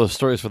to write all those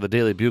stories for the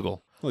Daily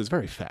Bugle? Well, he's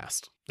very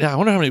fast. Yeah, I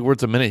wonder how many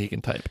words a minute he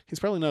can type. He's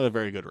probably not a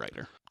very good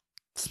writer.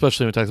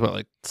 Especially when he talks about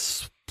like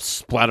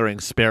splattering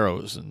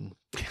sparrows and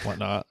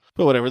whatnot.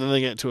 But whatever, then they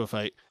get into a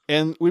fight.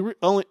 And we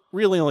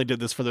really only did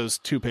this for those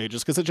 2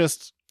 pages because it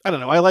just, I don't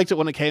know, I liked it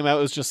when it came out.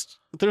 It was just,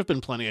 there have been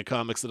plenty of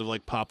comics that have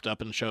like popped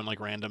up and shown like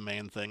random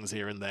Maine things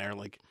here and there.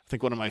 Like, I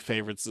think one of my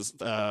favorites is,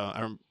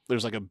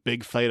 there's like a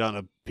big fight on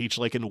a beach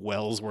lake in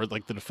Wells where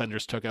like the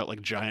Defenders took out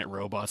like giant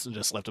robots and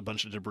just left a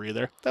bunch of debris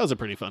there. That was a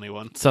pretty funny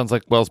one. Sounds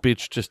like Wells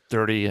Beach, just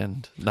dirty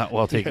and not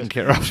well taken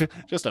care of.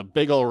 Just a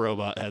big old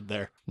robot head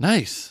there.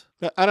 Nice.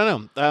 I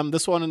don't know.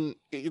 This one,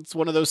 it's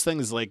one of those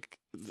things like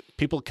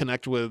people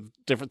connect with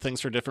different things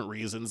for different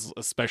reasons,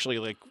 especially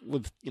like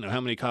with,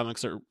 how many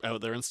comics are out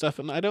there and stuff.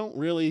 And I don't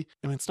really,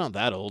 it's not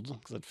that old.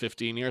 It's at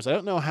 15 years. I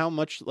don't know how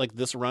much like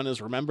this run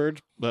is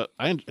remembered, but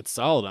it's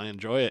solid. I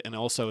enjoy it. And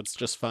also it's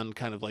just fun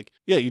kind of like,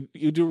 yeah,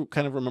 you do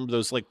kind of remember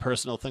those like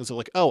personal things of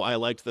like, oh, I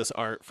liked this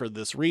art for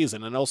this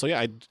reason. And also,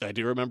 yeah, I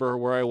do remember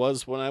where I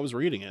was when I was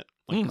reading it.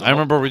 Like, I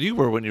remember where you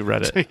were when you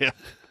read it. Yeah.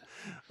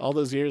 All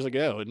those years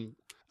ago. And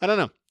I don't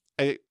know.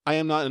 I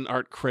am not an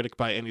art critic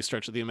by any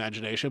stretch of the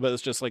imagination, but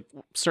it's just like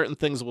certain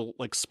things will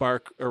like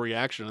spark a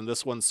reaction, and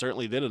this one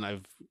certainly did. And I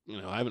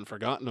haven't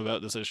forgotten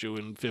about this issue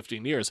in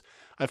 15 years.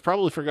 I've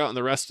probably forgotten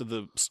the rest of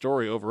the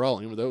story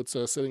overall, even though it's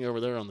sitting over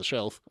there on the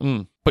shelf.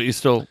 But you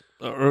still,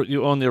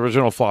 you own the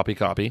original floppy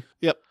copy.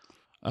 Yep.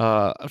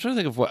 I'm trying to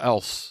think of what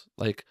else.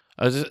 Like,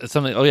 it's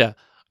something. Oh yeah,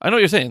 I know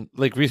what you're saying.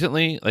 Like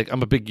recently, like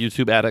I'm a big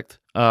YouTube addict.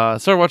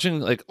 Started watching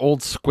like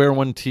old Square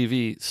One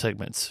TV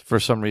segments for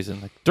some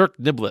reason. Like Dirk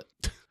Niblet.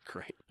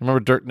 Great. Remember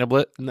Dirk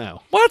Niblet?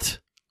 No. What?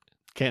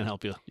 Can't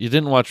help you. You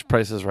didn't watch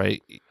Price is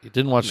Right. You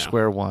didn't watch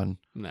Square One.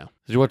 No.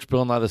 Did you watch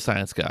Bill Nye the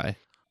Science Guy?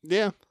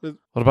 Yeah. What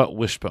about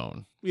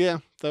Wishbone? Yeah,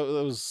 that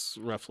was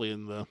roughly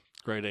in the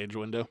great age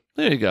window.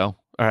 There you go.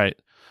 All right.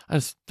 I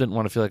just didn't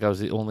want to feel like I was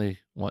the only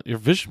one. Your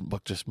vision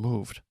book just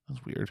moved.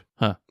 That's weird.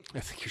 Huh. I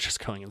think you're just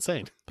going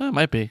insane. It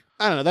might be.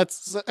 I don't know.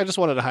 I just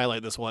wanted to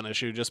highlight this one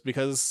issue just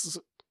because,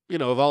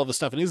 of all of the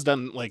stuff, and he's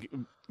done like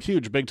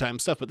huge big time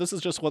stuff, but this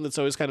is just one that's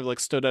always kind of like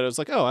stood out. I was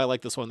like, oh, I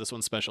like this one. This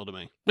one's special to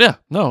me. Yeah.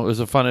 No, it was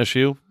a fun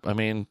issue. I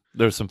mean,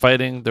 there was some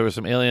fighting. There were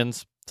some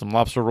aliens, some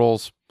lobster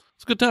rolls.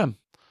 It's a good time.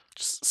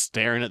 Just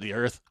staring at the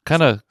earth.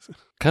 Kind of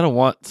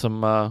want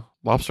some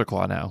lobster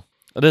claw now.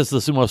 It is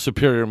the most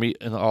superior meat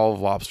in all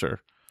of lobster.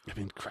 I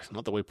mean,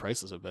 not the way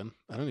prices have been.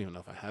 I don't even know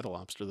if I had a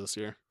lobster this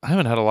year. I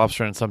haven't had a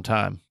lobster in some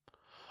time.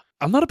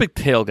 I'm not a big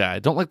tail guy. I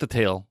don't like the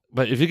tail.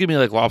 But if you give me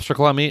like lobster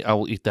claw meat, I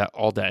will eat that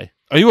all day.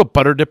 Are you a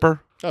butter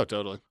dipper? Oh,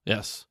 totally.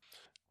 Yes.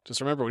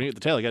 Just remember, when you eat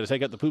the tail, you got to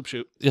take out the poop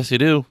chute. Yes, you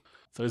do.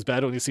 So it's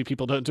bad when you see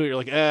people don't do it. You're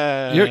like,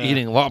 You're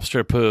eating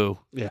lobster poo.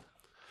 Yeah.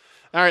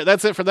 All right,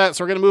 that's it for that.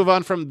 So we're going to move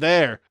on from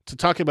there to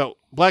talking about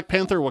Black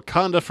Panther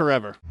Wakanda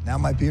Forever. Now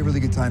might be a really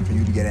good time for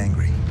you to get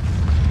angry.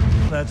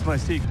 That's my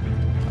secret.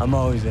 I'm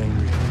always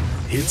angry.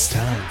 It's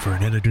time for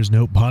an Editor's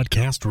Note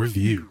podcast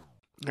review.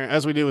 All right,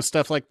 as we do with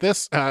stuff like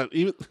this,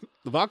 even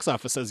the box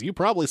office says you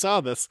probably saw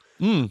this,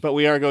 but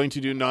we are going to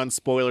do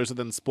non-spoilers and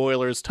then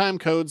spoilers. Time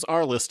codes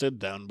are listed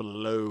down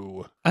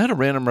below. I had a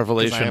random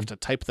revelation. I have to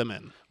type them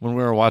in. When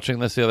we were watching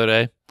this the other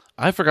day,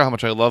 I forgot how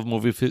much I love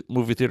movie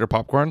theater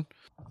popcorn,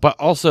 but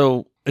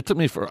also it took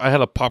me I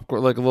had a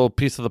popcorn, like a little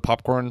piece of the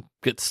popcorn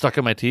get stuck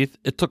in my teeth.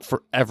 It took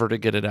forever to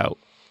get it out.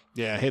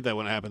 Yeah, I hate that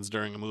when it happens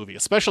during a movie,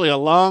 especially a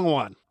long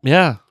one.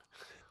 Yeah.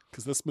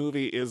 Because this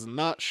movie is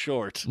not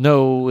short.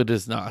 No, it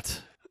is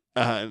not.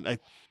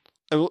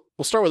 We'll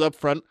start with up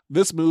front.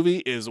 This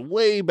movie is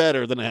way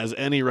better than it has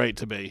any right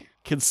to be,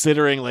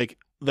 considering like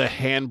the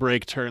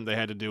handbrake turn they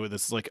had to do with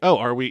this. It's like, oh,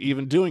 are we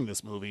even doing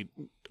this movie?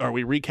 Are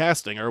we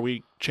recasting? Are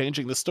we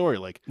changing the story?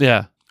 Like,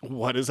 yeah,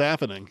 what is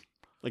happening?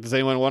 Like, does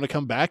anyone want to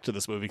come back to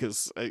this movie?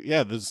 Because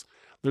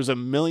there's a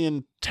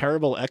million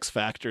terrible X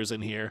factors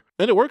in here,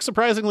 and it works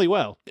surprisingly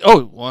well.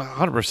 Oh,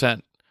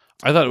 100%.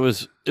 I thought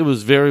it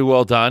was very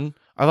well done.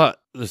 I thought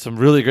there's some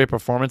really great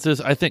performances.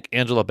 I think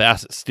Angela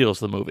Bassett steals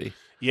the movie.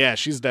 Yeah,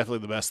 she's definitely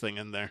the best thing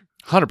in there.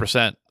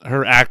 100%.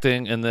 Her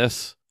acting in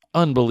this,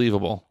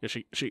 unbelievable. Yeah,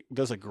 she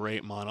does a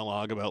great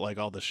monologue about like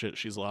all the shit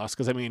she's lost.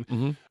 Because I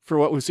mean, for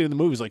what we've seen in the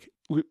movies, like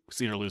we've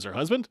seen her lose her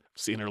husband,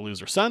 seen her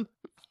lose her son.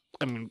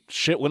 I mean,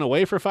 shit went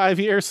away for 5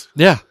 years.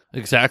 Yeah,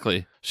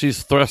 exactly.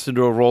 She's thrust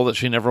into a role that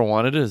she never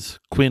wanted as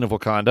Queen of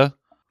Wakanda.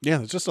 Yeah,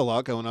 there's just a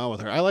lot going on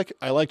with her. I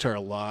liked her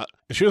a lot.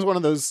 She was one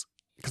of those,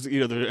 because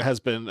there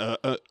has been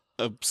a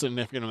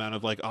significant amount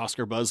of like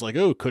Oscar buzz, like,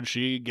 oh, could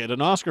she get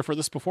an Oscar for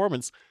this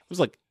performance? It was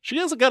like, she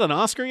hasn't got an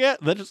Oscar yet.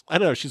 I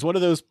don't know. She's one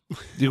of those.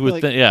 You would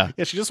think, yeah.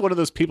 Yeah, she's just one of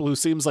those people who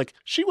seems like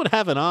she would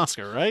have an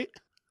Oscar, right?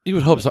 You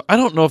would hope so. I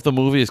don't know if the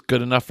movie is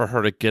good enough for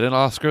her to get an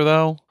Oscar,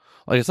 though.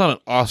 Like, it's not an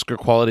Oscar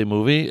quality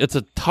movie. It's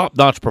a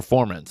top-notch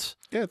performance.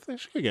 Yeah, I think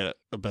she could get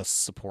a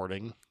best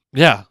supporting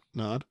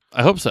nod.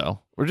 I hope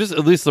so. Or just at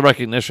least the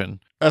recognition.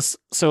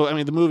 So, I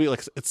mean, the movie,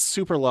 like, it's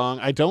super long.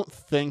 I don't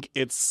think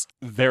it's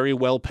very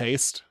well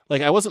paced.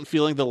 Like, I wasn't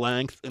feeling the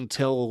length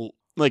until,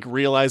 like,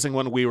 realizing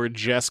when we were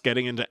just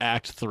getting into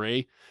Act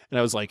 3. And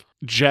I was like,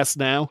 just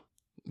now?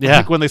 Yeah.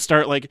 Like, when they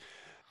start, like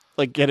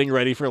getting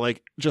ready for,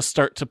 like, just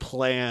start to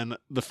plan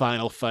the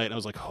final fight. And I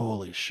was like,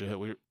 holy shit,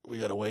 we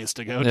got a ways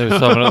to go.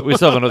 Yeah, we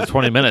still have another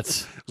 20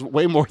 minutes. It was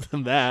way more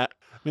than that.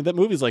 I mean, that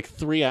movie's like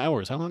 3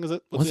 hours. How long is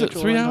it? Was it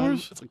 3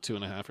 hours? It's like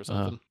 2.5 or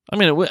something. I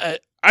mean,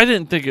 I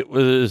didn't think it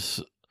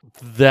was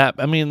that.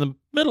 I mean, the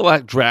middle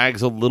act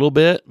drags a little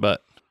bit,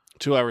 but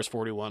 2 hours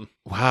 41.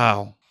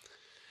 Wow.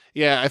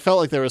 Yeah, I felt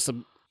like there was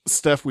some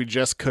stuff we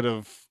just could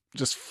have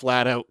just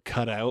flat out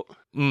cut out.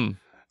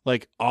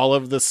 Like all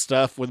of the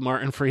stuff with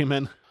Martin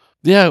Freeman.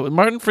 Yeah,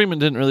 Martin Freeman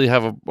didn't really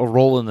have a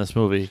role in this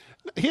movie.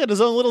 He had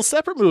his own little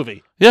separate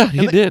movie. Yeah,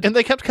 he did. And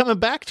they kept coming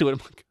back to it. I'm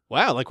like,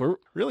 wow, like we're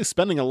really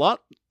spending a lot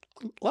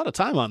of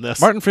time on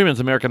this. Martin Freeman's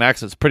American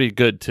accent's pretty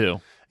good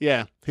too.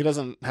 Yeah, he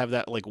doesn't have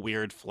that like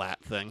weird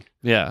flat thing.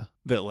 Yeah,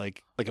 that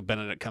like a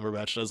Benedict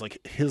Cumberbatch does.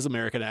 Like his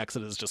American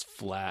accent is just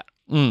flat.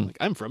 Like,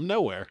 I'm from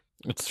nowhere.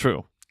 It's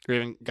true. Or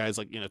even guys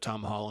like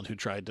Tom Holland who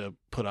tried to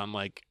put on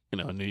like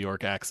a New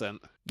York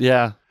accent.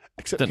 Yeah,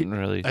 Except didn't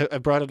really. I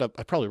brought it up.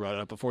 I probably brought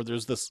it up before.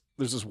 There's this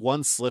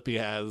one slip he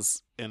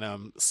has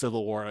in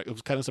Civil War. I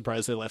was kind of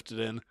surprised they left it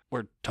in,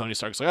 where Tony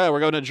Stark's like, "Oh, we're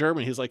going to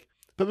Germany." He's like,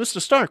 "But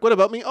Mr. Stark, what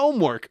about me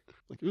homework?"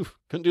 Like, oof,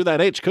 couldn't do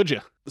that H, could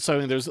you? So I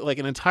mean, there's like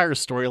an entire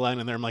storyline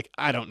in there. I'm like,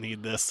 I don't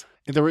need this.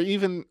 And there were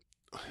even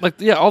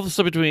all the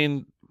stuff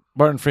between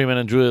Martin Freeman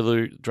and Julia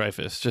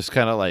Louis-Dreyfus, just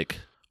kind of like,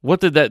 what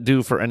did that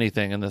do for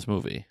anything in this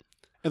movie?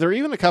 And there were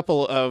even a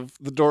couple of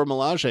the Dora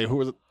Milaje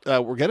who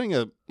were getting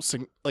a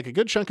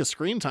good chunk of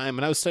screen time,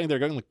 and I was sitting there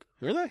going, like,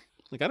 who are they?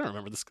 Like, I don't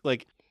remember this.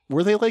 Like,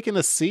 were they like in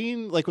a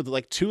scene like with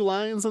like 2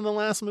 lines in the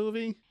last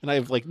movie? And I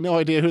have like no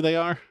idea who they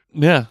are.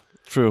 Yeah,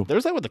 true.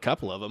 There's that with a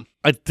couple of them.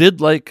 I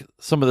did like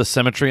some of the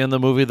symmetry in the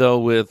movie, though,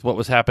 with what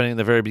was happening in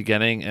the very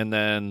beginning, and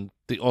then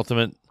the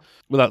ultimate,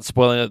 without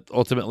spoiling it,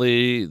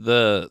 ultimately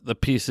the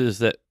pieces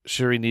that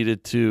Shuri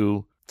needed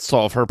to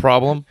solve her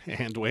problem.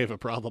 Hand wave a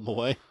problem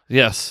away.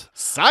 Yes.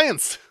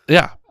 Science!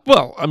 Yeah.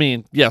 Well, I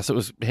mean, yes, it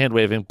was hand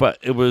waving, but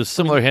it was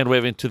similar hand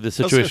waving to the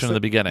situation in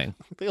the beginning.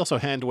 They also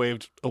hand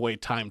waved away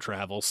time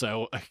travel,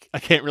 so I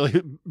can't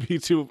really be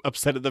too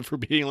upset at them for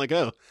being like,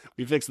 oh,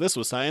 we fixed this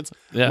with science.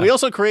 Yeah. We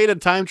also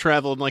created time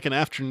travel in like an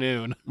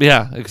afternoon.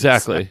 Yeah,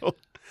 exactly. So,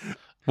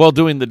 while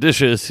doing the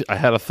dishes, I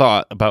had a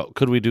thought about,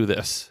 could we do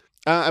this?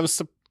 I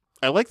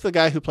like the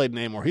guy who played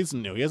Namor. He's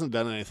new. He hasn't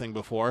done anything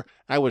before.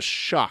 I was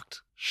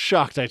shocked,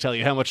 I tell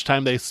you, how much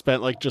time they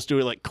spent like just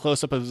doing like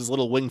close up of his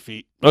little wing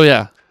feet. Oh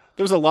yeah.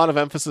 There was a lot of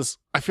emphasis.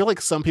 I feel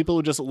like some people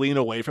would just lean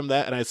away from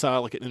that, and I saw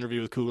like an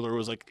interview with Coogler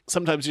was like,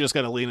 sometimes you just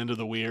gotta lean into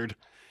the weird.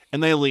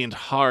 And they leaned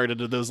hard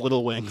into those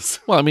little wings.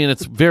 Well, I mean,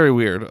 it's very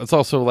weird. It's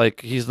also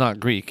like, he's not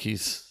Greek.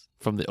 He's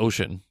from the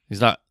ocean.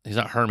 He's not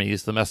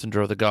Hermes, the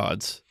messenger of the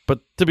gods. But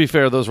to be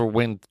fair, those were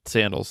winged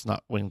sandals,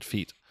 not winged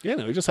feet. Yeah,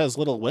 no, he just has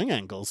little wing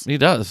angles. He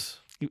does.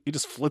 He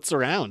just flits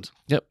around.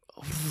 Yep.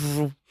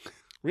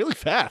 Really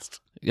fast.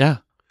 Yeah.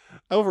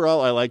 Overall,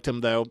 I liked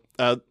him, though.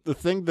 The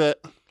thing that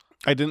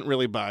I didn't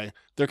really buy,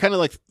 they're kind of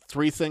like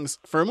 3 things.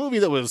 For a movie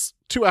that was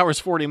 2 hours,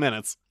 40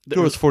 minutes. It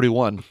was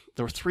 41.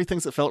 There were 3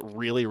 things that felt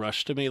really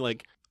rushed to me.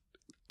 Like,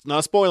 not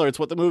a spoiler, it's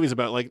what the movie's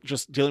about. Like,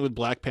 just dealing with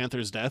Black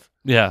Panther's death.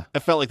 Yeah. I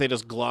felt like they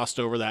just glossed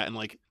over that. And,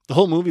 like, the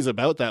whole movie's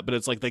about that, but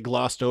it's like they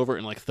glossed over it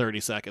in, like, 30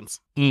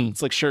 seconds.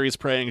 It's like Shuri's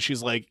praying.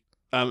 She's like,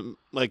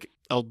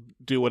 I'll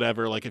do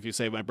whatever, like, if you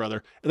save my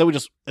brother. And then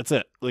that's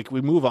it. Like,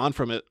 we move on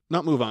from it.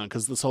 Not move on,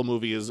 because this whole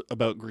movie is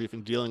about grief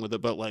and dealing with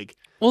it, but, like...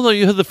 Well, no,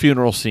 you had the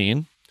funeral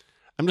scene.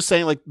 I'm just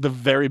saying, like, the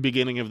very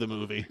beginning of the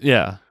movie.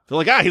 Yeah. They're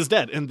like, he's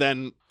dead. And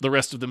then the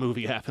rest of the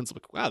movie happens. I'm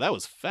like, wow, that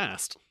was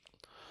fast.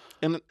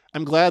 And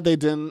I'm glad they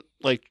didn't,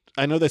 like,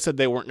 I know they said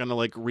they weren't going to,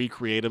 like,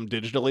 recreate him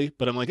digitally,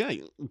 but I'm like,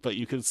 hey, but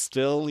you could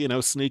still,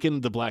 sneak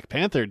in the Black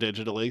Panther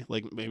digitally,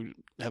 like, maybe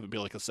have it be,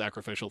 like, a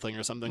sacrificial thing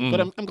or something.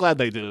 But I'm glad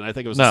they did it. I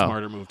think it was a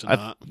smarter move to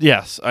not.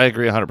 Yes, I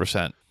agree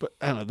 100%. But,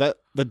 I don't know, that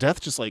the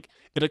death just, like,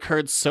 it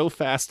occurred so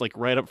fast, like,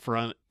 right up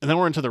front, and then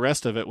we're into the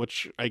rest of it,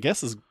 which I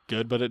guess is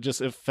good, but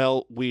it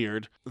felt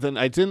weird. Then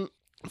I didn't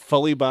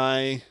fully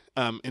buy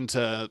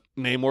into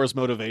Namor's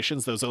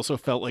motivations. Those also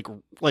felt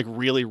like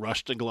really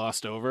rushed and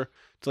glossed over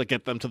to like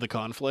get them to the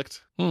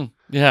conflict.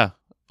 Yeah,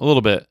 a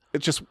little bit.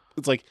 It's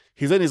like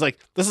he's like,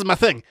 this is my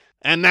thing,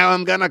 and now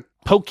I'm gonna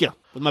poke you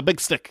with my big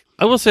stick.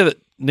 I will say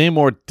that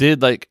Namor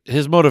did, like,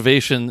 his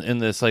motivation in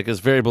this, like, is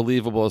very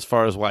believable as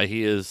far as why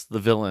he is the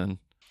villain.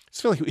 I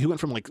just feel like he went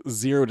from like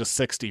 0 to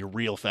 60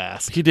 real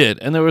fast. He did,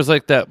 and there was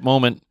like that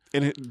moment.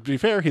 And to be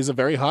fair, he's a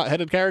very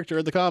hot-headed character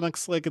in the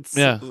comics. Like, it's,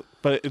 yeah.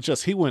 But it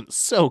just, he went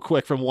so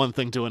quick from one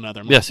thing to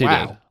another. Yes, he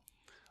did.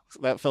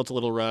 That felt a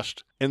little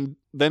rushed. And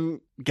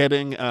then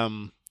getting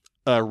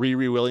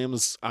Riri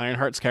Williams,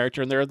 Ironheart's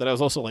character in there, that I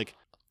was also like,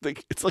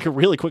 it's like a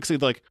really quick scene,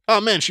 like, oh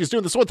man, she's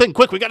doing this one thing,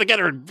 quick, we gotta get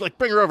her, like,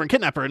 bring her over and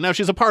kidnap her, and now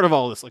she's a part of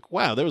all this. Like,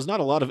 wow, there was not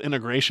a lot of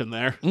integration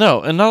there.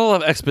 No, and not a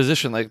lot of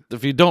exposition. Like,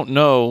 if you don't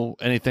know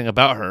anything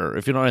about her,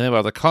 if you don't know anything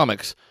about the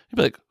comics, you'd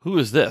be like, who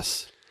is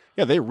this?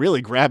 Yeah, they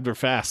really grabbed her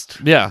fast.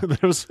 Yeah.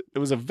 It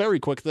was a very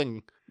quick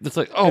thing. It's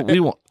like, oh, we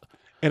want...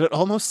 And it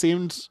almost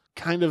seemed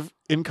kind of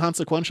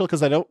inconsequential, because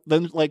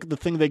the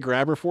thing they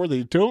grab her for,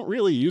 they don't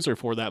really use her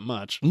for that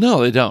much.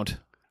 No, they don't.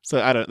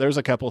 So, there's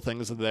a couple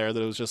things there that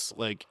was just,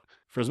 like,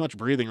 for as much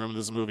breathing room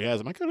this movie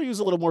has, I could have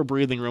used a little more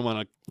breathing room on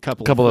a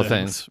couple of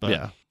things. But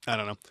yeah. I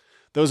don't know.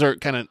 Those are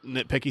kind of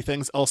nitpicky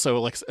things. Also,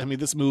 like, I mean,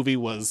 this movie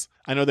was,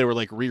 I know they were,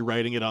 like,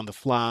 rewriting it on the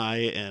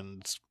fly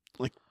and,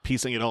 like,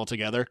 piecing it all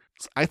together.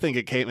 I think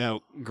it came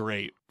out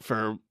great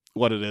for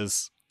what it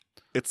is.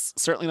 It's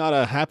certainly not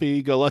a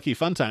happy-go-lucky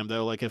fun time,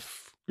 though. Like,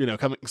 if,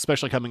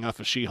 especially coming off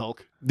of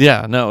She-Hulk.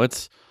 Yeah, no,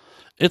 it's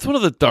one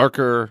of the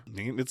darker...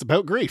 It's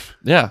about grief.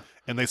 Yeah.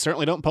 And they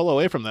certainly don't pull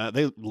away from that.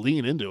 They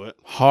lean into it.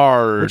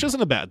 Hard. Which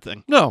isn't a bad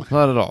thing. No,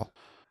 not at all.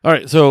 All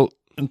right, so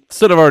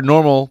instead of our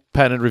normal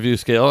patent review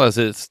scale, as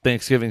it's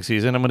Thanksgiving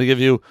season, I'm going to give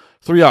you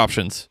 3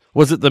 options.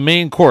 Was it the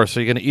main course?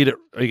 Are you going to eat it?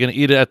 Are you going to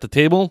eat it at the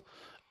table?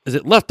 Is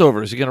it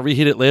leftovers? Are you going to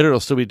reheat it later? It'll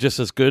still be just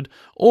as good.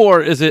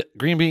 Or is it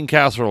green bean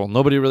casserole?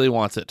 Nobody really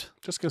wants it.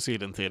 Just go see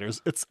it in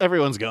theaters.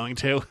 Everyone's going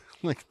to.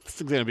 Like, this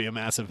is going to be a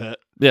massive hit.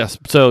 Yes.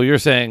 So you're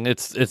saying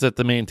it's at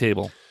the main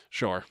table.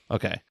 Sure.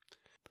 Okay.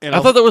 And I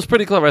thought that was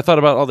pretty clever. I thought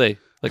about it all day.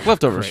 Like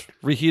Leftovers, Right.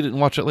 reheat it and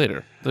watch it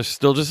later. They're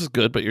still just as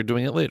good, but you're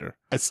doing it later.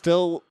 I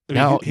still I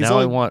mean, Now, he's I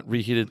only, want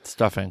reheated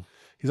stuffing.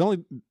 He's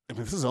only. I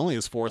mean, this is only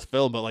his 4th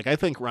film, but like I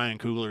think Ryan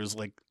Coogler is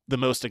like the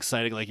most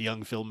exciting like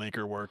young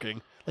filmmaker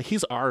working. Like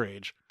he's our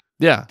age.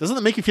 Yeah. Doesn't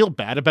that make you feel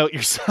bad about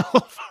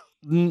yourself?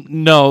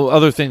 No,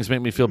 other things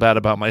make me feel bad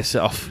about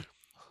myself.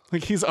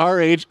 Like he's our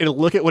age, and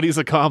look at what he's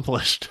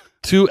accomplished.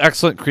 2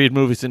 excellent Creed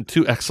movies and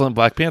 2 excellent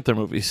Black Panther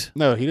movies.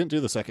 No, he didn't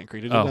do the second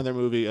Creed. He did Oh. another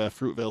movie,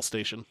 Fruitvale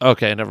Station.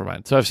 Okay, never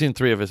mind. So I've seen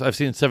 3 of his. I've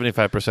seen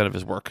 75% of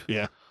his work.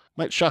 Yeah,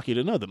 might shock you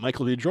to know that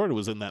Michael B. Jordan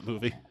was in that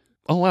movie.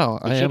 Oh wow,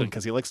 It shouldn't,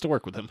 because he likes to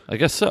work with him. I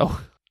guess so.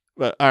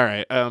 But all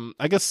right,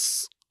 I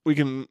guess we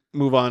can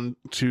move on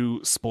to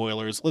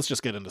spoilers. Let's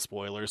just get into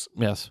spoilers.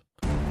 Yes.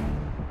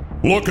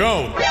 Look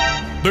out!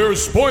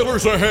 There's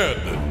spoilers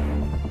ahead!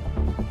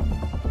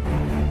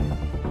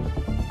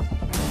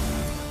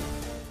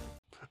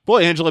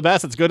 Boy, Angela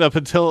Bassett's good up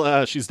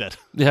until she's dead.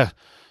 Yeah,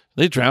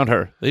 they drowned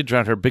her. They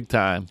drowned her big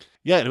time.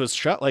 Yeah, and it was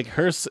shot like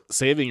her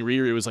saving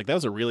Riri was like, that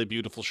was a really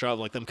beautiful shot of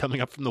like them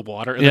coming up from the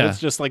water. And then it's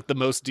just like the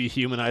most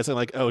dehumanizing,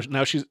 like, oh,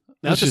 now she's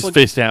just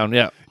face down.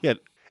 Yeah. Yeah.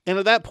 And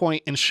at that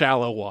point in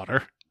shallow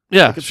water.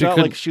 Yeah. Like, it's not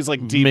like she's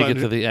like deep make under,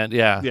 it to the end.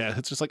 Yeah. Yeah.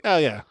 It's just like, oh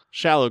yeah,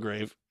 shallow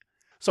grave.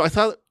 So I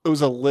thought it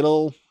was a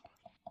little,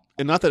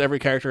 and not that every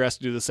character has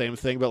to do the same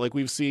thing, but like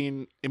we've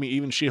seen, I mean,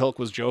 even She-Hulk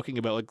was joking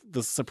about like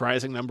the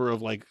surprising number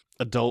of like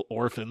adult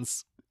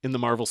orphans in the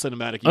Marvel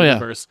Cinematic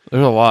Universe. Yeah.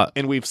 There's a lot.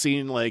 And we've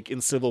seen like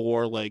in Civil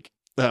War, like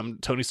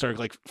Tony Stark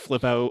like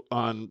flip out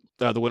on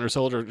the Winter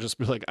Soldier, just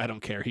be like, I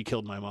don't care, he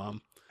killed my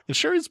mom. And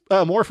sure, he's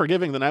more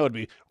forgiving than I would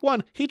be.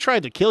 1, he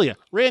tried to kill you,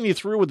 ran you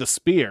through with a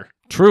spear.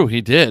 True,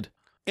 he did.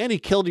 And he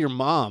killed your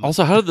mom.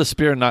 Also, how did the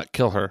spear not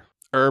kill her?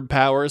 Herb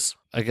powers.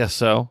 I guess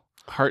so.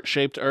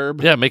 Heart-shaped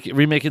herb. Yeah,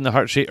 remaking the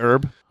heart-shaped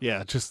herb.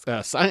 Yeah, just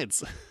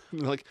science.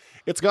 Like,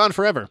 it's gone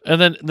forever.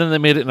 And then they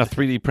made it in a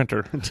 3D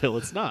printer. Until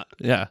it's not.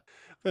 Yeah.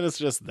 Then it's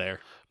just there.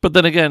 But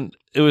then again,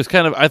 it was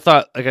kind of, I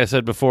thought, like I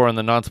said before in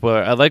the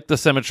non-spoiler, I liked the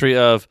symmetry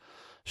of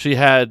she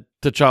had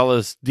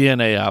T'Challa's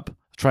DNA up,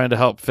 trying to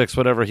help fix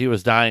whatever he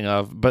was dying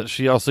of, but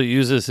she also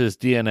uses his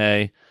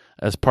DNA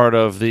as part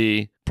of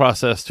the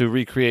process to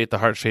recreate the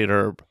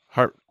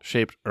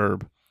heart-shaped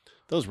herb.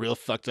 That was real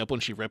fucked up when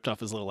she ripped off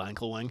his little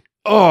ankle wing.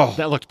 Oh!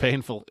 That looked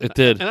painful. It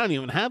did. And I don't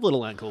even have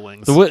little ankle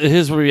wings.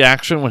 His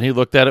reaction when he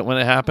looked at it when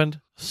it happened,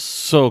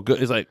 so good.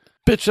 He's like,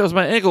 bitch, that was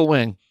my ankle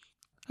wing.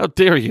 How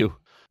dare you?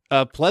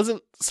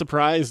 Pleasant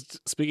surprise,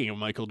 speaking of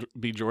Michael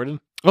B. Jordan.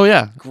 Oh,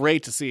 yeah.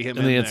 Great to see him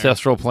in the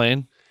ancestral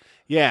plane.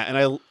 Yeah, and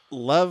I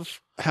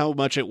love how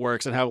much it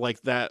works and how,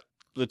 like, that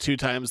the 2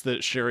 times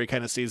that Shuri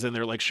kind of sees in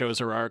there, like, shows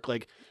her arc.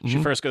 Like,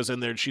 she first goes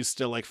in there and she's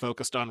still, like,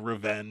 focused on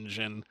revenge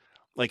and,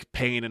 like,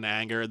 pain and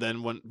anger.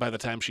 Then by the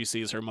time she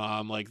sees her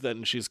mom, like,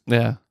 then she's,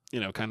 kind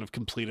of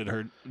completed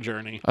her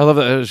journey. I love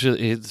that.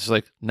 It's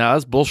like, nah,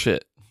 that's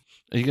bullshit.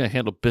 Are you going to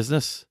handle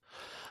business?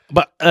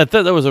 But I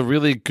thought that was a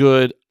really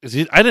good...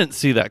 I didn't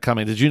see that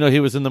coming. Did you know he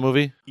was in the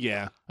movie?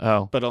 Yeah.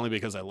 Oh. But only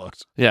because I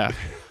looked. Yeah.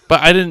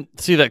 But I didn't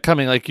see that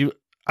coming. Like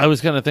I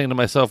was kind of thinking to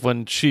myself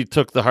when she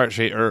took the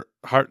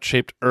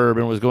heart-shaped herb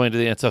and was going to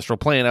the ancestral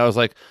plane, I was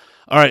like,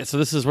 all right, so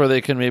this is where they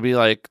can maybe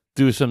like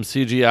do some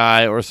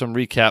CGI or some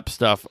recap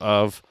stuff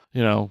of,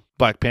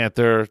 Black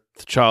Panther,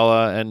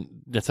 T'Challa, and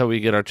that's how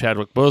we get our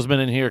Chadwick Boseman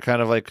in here,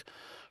 kind of like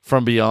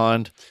from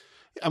beyond.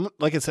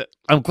 Like I said,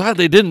 I'm glad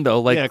they didn't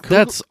though. Like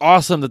that's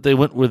awesome that they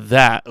went with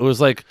that. It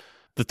was like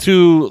the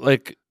 2,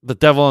 like the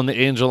devil and the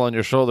angel on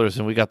your shoulders,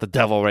 and we got the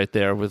devil right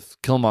there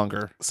with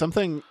Killmonger.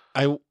 Something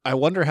I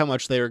wonder how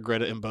much they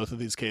regret it in both of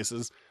these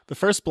cases. The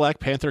first Black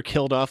Panther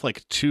killed off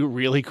like 2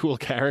 really cool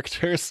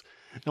characters.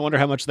 I wonder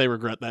how much they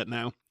regret that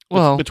now.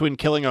 Well, between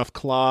killing off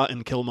Claw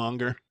and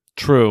Killmonger.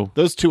 True.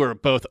 Those 2 are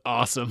both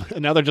awesome,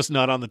 and now they're just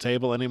not on the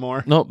table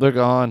anymore. Nope, they're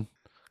gone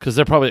because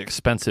they're probably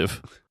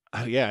expensive.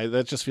 Yeah,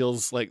 that just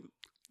feels like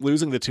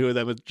losing the 2 of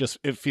them.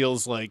 It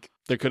feels like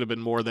there could have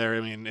been more there.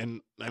 I mean,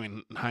 in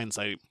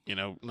hindsight,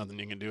 nothing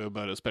you can do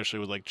about it, especially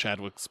with like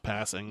Chadwick's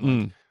passing.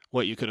 Like,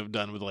 what you could have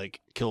done with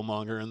like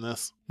Killmonger in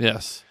this.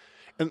 Yes.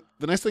 And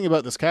the nice thing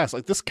about this cast,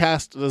 like this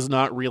cast does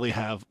not really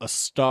have a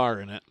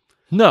star in it.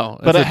 No,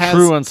 but it's a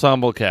true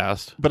ensemble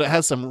cast. But it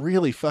has some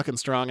really fucking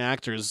strong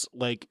actors.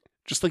 Like,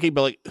 just thinking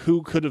about like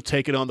who could have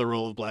taken on the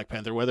role of Black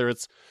Panther, whether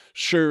it's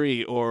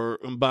Shuri or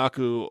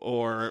M'Baku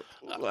or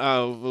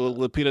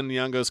Lupita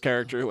Nyong'o's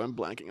character, who I'm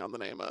blanking on the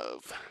name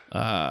of.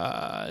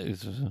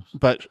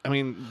 But I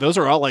mean, those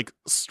are all like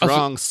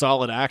strong,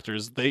 solid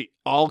actors. They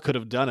all could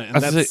have done it,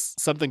 and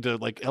that's something to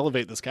like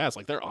elevate this cast.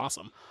 Like, they're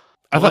awesome.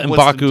 I thought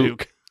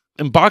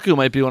M'Baku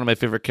might be one of my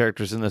favorite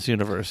characters in this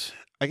universe.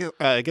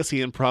 I guess he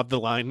improv the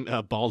line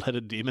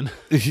 "bald-headed demon."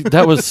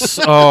 That was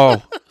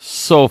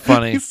so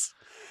funny.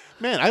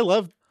 Man,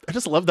 I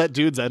just love that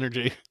dude's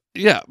energy.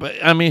 Yeah, but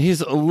I mean,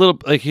 he's a little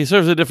like he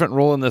serves a different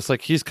role in this.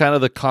 Like, he's kind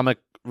of the comic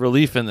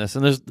relief in this,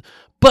 and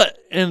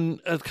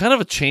kind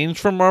of a change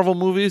from Marvel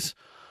movies.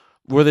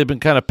 where they've been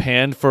kind of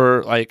panned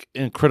for like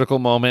in critical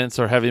moments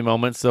or heavy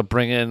moments, they'll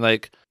bring in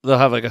like they'll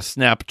have like a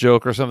snap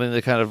joke or something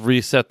to kind of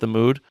reset the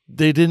mood.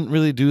 They didn't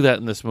really do that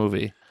in this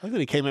movie. I think that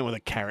he came in with a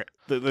carrot.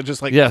 They're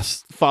just like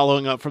yes,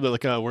 following up from the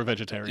like we're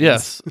vegetarians.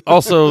 Yes.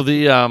 Also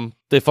the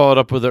they followed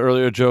up with the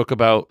earlier joke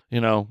about, you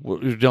know,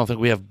 we don't think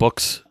we have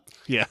books.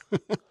 Yeah.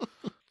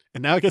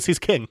 And now I guess he's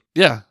king.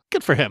 Yeah.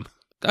 Good for him.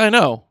 I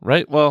know,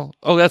 right? Well,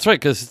 oh, that's right,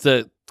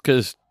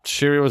 because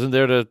Shuri wasn't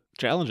there to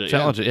challenge it.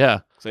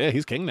 Yeah. So yeah,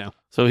 he's king now.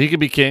 So he could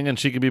be king and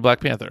she could be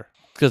Black Panther.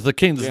 Because the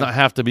king does not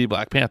have to be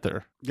Black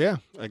Panther. Yeah,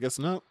 I guess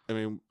not. I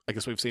mean, I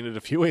guess we've seen it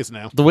a few ways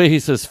now. The way he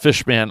says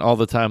Fishman all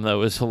the time,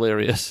 though, is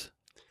hilarious.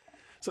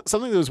 So,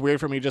 something that was weird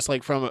for me, just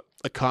like from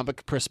a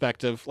comic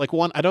perspective, like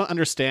one, I don't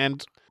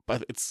understand,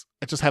 but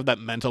I just have that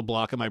mental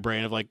block in my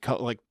brain of like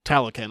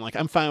Talokan. Like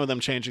I'm fine with them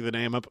changing the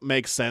name up.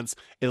 Makes sense.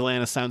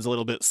 Atlantis sounds a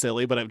little bit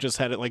silly, but I've just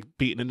had it like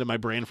beaten into my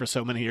brain for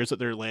so many years that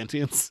they're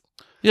Atlanteans.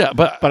 Yeah,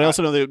 but I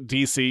also know that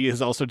DC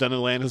has also done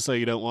Atlantis, so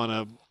you don't want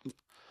to.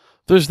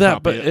 There's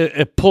that, but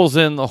it pulls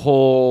in the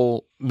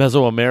whole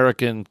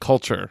Mesoamerican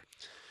culture.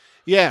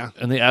 Yeah.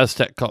 And the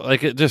Aztec culture.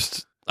 Like it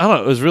just, I don't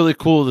know, it was really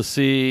cool to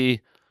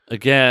see,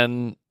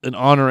 again, an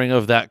honoring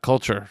of that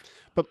culture.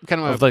 But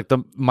kind of like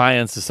the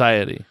Mayan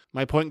society.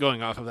 My point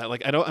going off of that,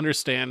 like I don't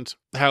understand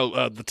how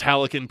the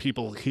Talokan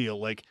people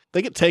heal. Like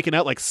they get taken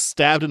out, like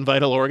stabbed in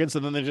vital organs,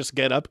 and then they just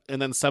get up,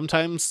 and then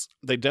sometimes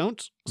they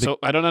don't. So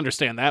I don't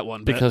understand that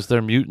one. Because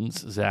they're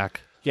mutants,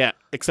 Zach. Yeah,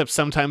 except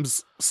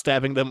sometimes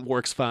stabbing them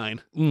works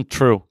fine.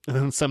 True. And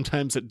then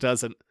sometimes it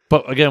doesn't.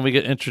 But again, we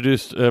get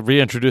reintroduced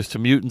to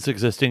mutants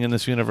existing in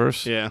this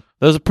universe. Yeah.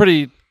 That was a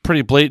pretty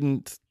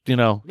blatant, you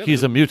know,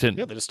 he's a mutant.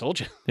 Yeah, they just told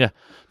you. Yeah.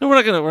 No, we're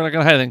not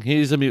gonna hide anything.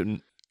 He's a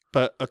mutant.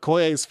 But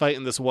Okoye is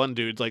fighting this one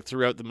dude like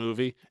throughout the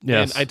movie.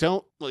 Yes. And I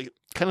don't like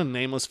kind of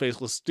nameless,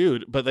 faceless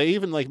dude, but they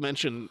even like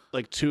mention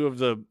like two of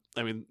the.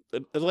 I mean,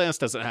 Atlantis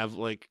doesn't have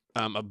like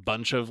a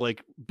bunch of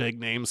like big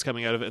names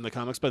coming out of it in the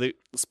comics, but they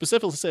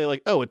specifically say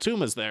like, oh,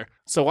 Atuma's there.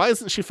 So why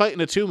isn't she fighting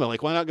Atuma?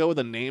 Like, why not go with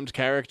a named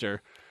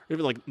character? Or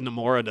even like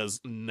Namora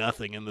does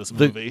nothing in this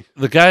movie.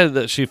 The guy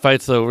that she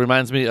fights though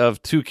reminds me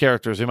of two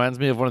characters. Reminds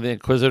me of one of the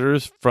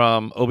Inquisitors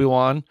from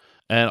Obi-Wan,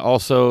 and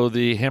also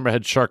the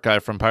hammerhead shark guy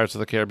from Pirates of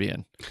the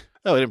Caribbean.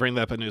 Oh, I didn't bring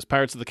that up in news.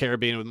 Pirates of the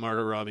Caribbean with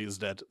Margot Robbie is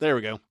dead. There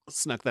we go.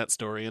 Snuck that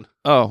story in.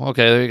 Oh,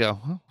 okay. There you go.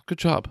 Well, good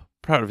job.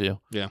 Proud of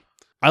you. Yeah.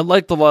 I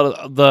liked a lot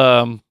of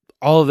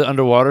all of the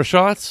underwater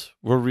shots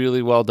were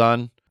really well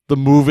done. The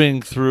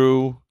moving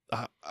through,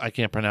 I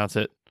can't pronounce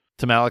it.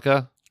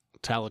 Talokan.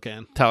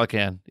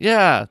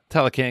 Yeah.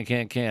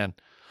 Talokan can.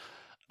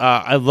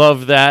 I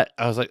love that.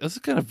 I was like, this is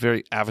kind of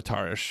very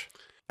Avatar-ish.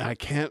 I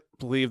can't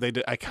believe they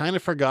did. I kind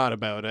of forgot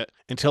about it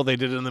until they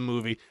did it in the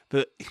movie.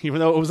 Even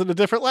though it was in a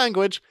different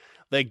language,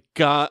 they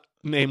got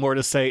Namor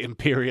to say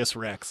Imperious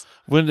Rex.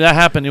 When that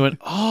happened, you went,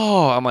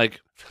 oh, I'm like,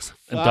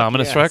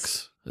 Indominus yes.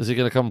 Rex? Is he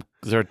going to come?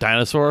 Is there a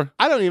dinosaur?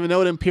 I don't even know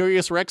what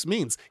Imperious Rex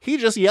means. He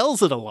just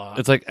yells it a lot.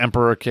 It's like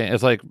Emperor King.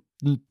 It's like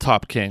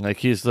top king. Like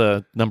he's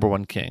the number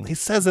one king. He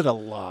says it a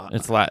lot.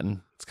 It's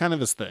Latin. It's kind of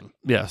his thing.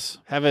 Yes.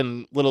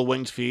 Having little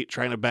winged feet,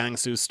 trying to bang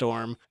Sue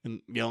Storm,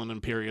 and yelling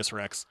Imperious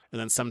Rex,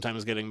 and then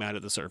sometimes getting mad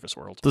at the surface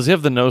world. Does he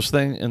have the nose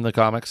thing in the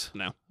comics?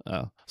 No.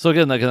 Oh. So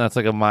again, that's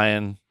like a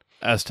Mayan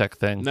Aztec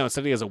thing. No, it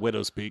said he has a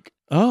widow's peak.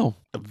 Oh.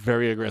 A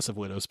very aggressive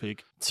widow's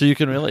peak. So you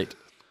can relate.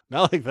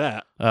 Not like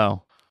that.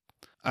 Oh.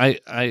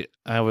 I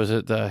was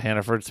at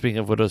Hannaford, speaking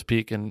of Widow's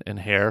Peak and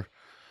hair.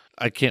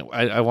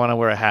 I want to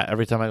wear a hat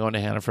every time I go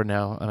into Hannaford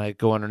now, and I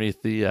go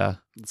underneath the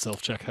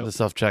self-checkout. The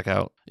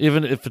self-checkout.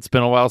 Even if it's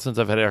been a while since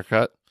I've had a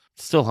haircut,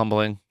 still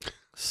humbling.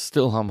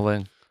 Still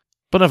humbling.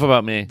 But enough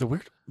about me.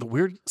 The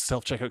weird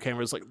self-checkout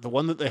camera is like the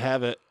one that they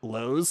have at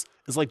Lowe's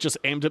is like just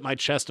aimed at my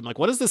chest. I'm like,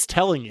 what is this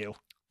telling you?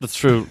 That's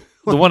true.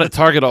 The one at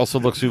Target also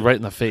looks you right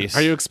in the face.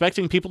 Are you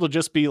expecting people to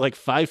just be like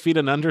 5 feet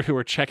and under who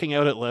are checking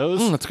out at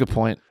Lowe's? That's a good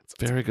point.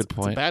 Very good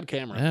point. It's a bad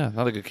camera. Yeah,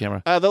 not a good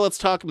camera. Though let's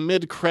talk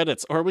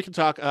mid-credits, or we can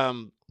talk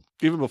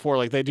even before.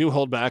 Like they do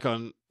hold back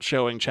on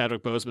showing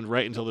Chadwick Boseman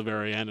right until the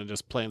very end and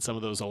just playing some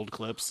of those old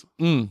clips.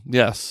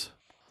 Yes.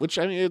 Which,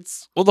 I mean,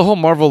 it's... Well, the whole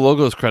Marvel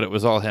Logos credit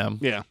was all him.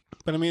 Yeah.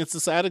 But, I mean, it's a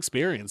sad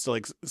experience to,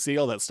 like, see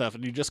all that stuff.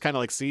 And you just kind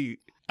of, like, see...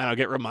 And I'll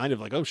get reminded,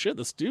 like, oh, shit,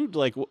 this dude,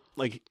 like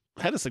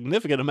had a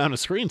significant amount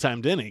of screen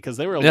time, didn't he? Because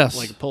they were able to,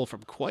 like, pull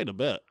from quite a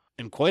bit.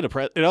 And quite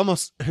a... It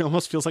almost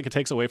feels like it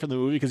takes away from the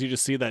movie because you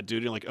just see that dude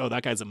and you're like, oh,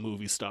 that guy's a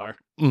movie star.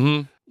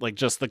 Mm-hmm. Like,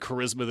 just the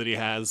charisma that he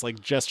has. Like,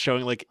 just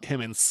showing, like,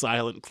 him in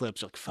silent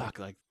clips. You're like, fuck,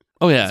 like...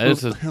 Oh, yeah.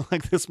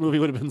 This movie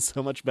would have been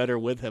so much better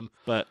with him.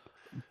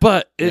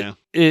 But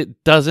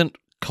it doesn't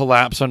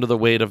collapse under the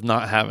weight of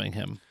not having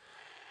him.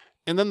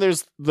 And then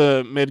there's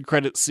the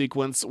mid-credit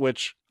sequence,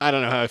 which I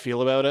don't know how I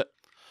feel about it.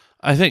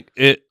 I think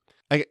it...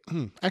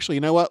 Actually,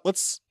 you know what?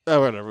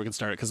 Whatever, we can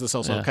start it, because this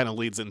also kind of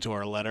leads into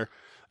our letter.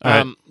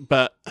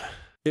 But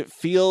it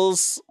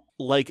feels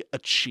like a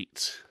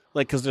cheat.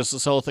 Like, because there's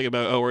this whole thing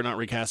about, oh, we're not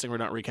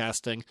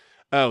recasting.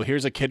 Oh,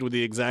 here's a kid with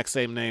the exact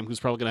same name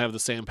who's probably going to have the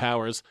same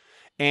powers.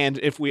 And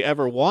if we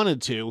ever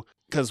wanted to,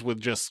 because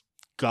with just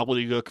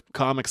gobbledygook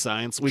comic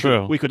science, we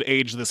True. could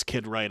age this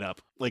kid right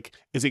up. Like,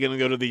 is he going to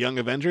go to the Young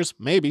Avengers?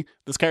 Maybe.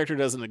 This character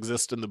doesn't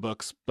exist in the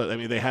books, but I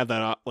mean, they have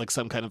that like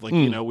some kind of like,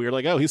 we're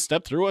like, oh, he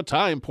stepped through a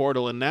time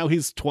portal and now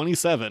he's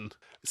 27.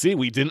 See,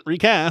 we didn't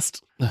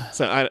recast.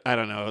 So I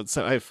don't know.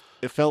 So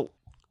it felt.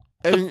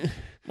 I mean,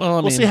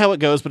 we'll see how it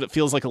goes, but it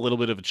feels like a little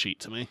bit of a cheat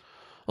to me.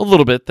 A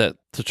little bit that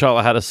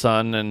T'Challa had a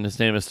son and his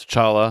name is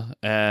T'Challa,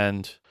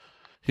 and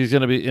he's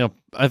going to be,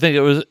 I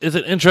think it's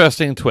an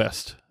interesting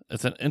twist.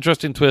 It's an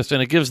interesting twist,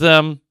 and it gives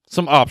them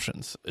some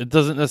options. It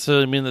doesn't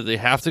necessarily mean that they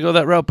have to go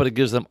that route, but it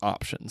gives them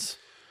options.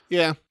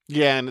 Yeah,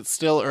 and it's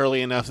still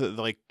early enough that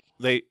like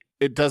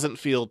it doesn't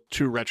feel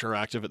too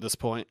retroactive at this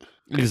point.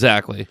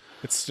 Exactly.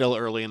 It's still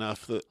early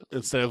enough that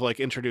instead of like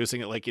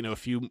introducing it like, a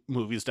few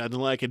movies down the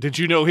line, like, did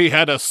you know he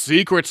had a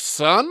secret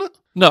son?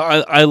 No,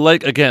 I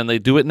like, again, they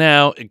do it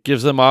now. It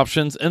gives them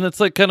options, and it's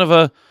like kind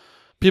of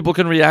people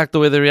can react the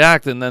way they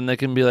react, and then they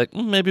can be like,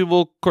 maybe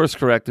we'll course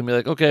correct and be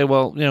like, okay,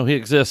 well, he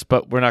exists,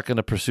 but we're not going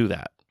to pursue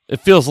that. It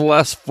feels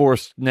less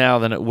forced now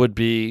than it would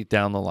be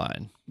down the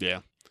line. Yeah.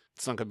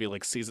 It's not going to be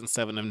like season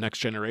 7 of Next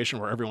Generation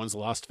where everyone's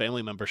lost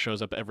family member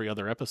shows up every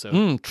other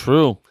episode.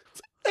 True.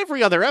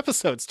 Every other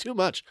episode. It's too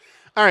much.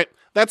 All right.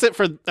 That's it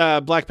for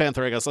Black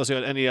Panther, I guess. Unless you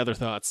had any other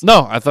thoughts.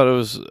 No, I thought it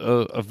was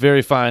a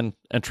very fine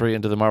entry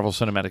into the Marvel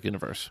Cinematic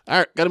Universe. All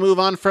right. Got to move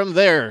on from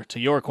there to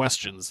your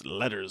questions.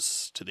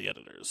 Letters to the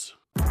editors.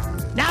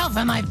 Now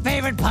for my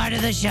favorite part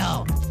of the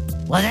show.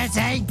 What's that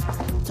say?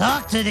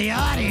 Talk to the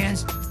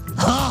audience.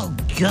 Oh,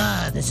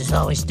 God. This is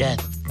always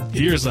death.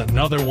 Here's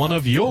another one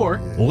of your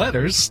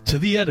letters to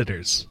the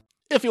editors.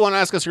 If you want to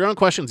ask us your own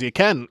questions, you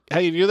can. How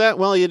you do that?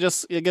 Well, you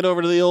get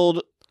over to the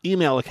old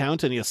email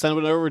account and you send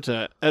it over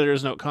to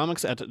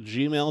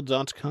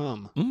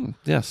editorsnotecomics@gmail.com.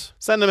 Yes.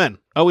 Send them in.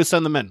 Always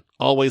send them in.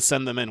 Always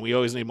send them in. We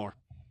always need more.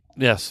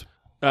 Yes.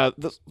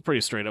 That's a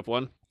pretty straight up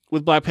one.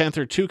 With Black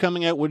Panther 2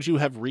 coming out, would you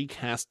have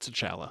recast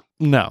T'Challa?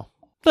 No,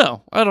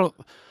 I don't.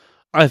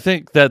 I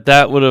think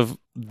that would have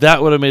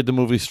made the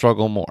movie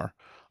struggle more.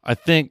 I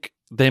think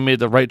they made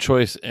the right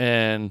choice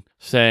in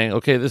saying,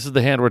 okay, this is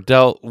the hand we're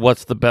dealt.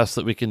 What's the best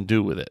that we can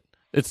do with it?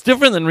 It's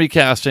different than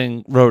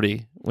recasting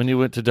Rhodey when you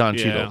went to Don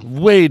Cheadle.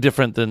 Way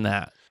different than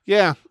that.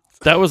 Yeah.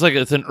 That was like,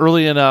 it's an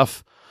early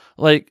enough,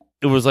 like,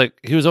 it was like,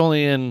 he was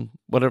only in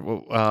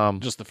whatever.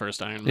 Just the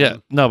first Iron Man. Yeah.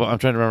 No, but I'm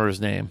trying to remember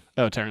his name.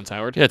 Oh, Terrence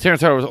Howard? Yeah,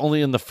 Terrence Howard was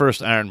only in the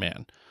first Iron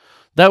Man.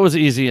 That was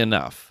easy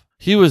enough.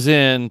 He was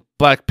in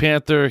Black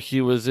Panther. He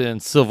was in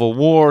Civil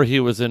War. He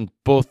was in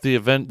both the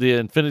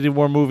Infinity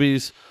War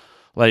movies.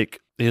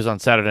 Like, he was on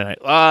Saturday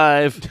Night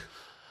Live.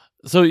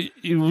 So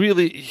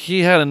he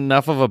had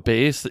enough of a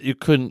base that you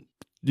could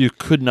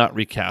not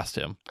recast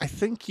him. I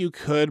think you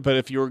could, but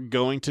if you were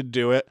going to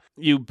do it,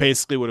 you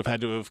basically would have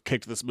had to have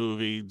kicked this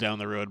movie down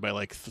the road by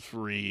like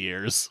 3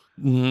 years.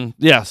 Mm-hmm.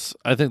 Yes,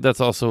 I think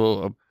that's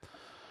also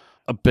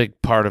a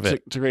big part of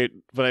it. It's great,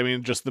 but I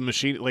mean, just the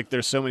machine. Like,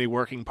 there's so many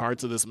working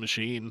parts of this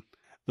machine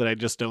that I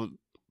just don't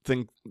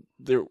think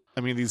there.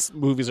 I mean, these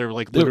movies are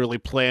like literally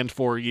planned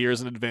for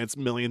years in advance,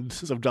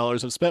 millions of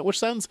dollars have spent, which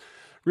sounds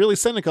really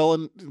cynical,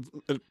 and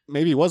it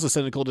maybe was a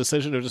cynical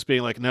decision of just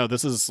being like, no,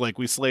 this is like,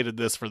 we slated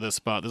this for this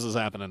spot. This is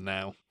happening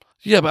now.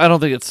 Yeah, but I don't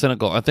think it's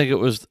cynical. I think it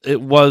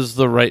was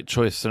the right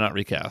choice to not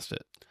recast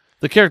it.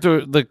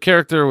 The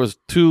character was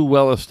too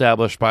well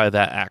established by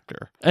that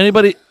actor.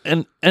 Anybody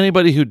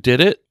who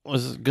did it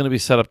was going to be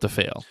set up to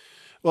fail.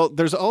 Well,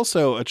 there's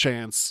also a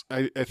chance,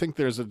 I think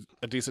there's a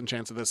decent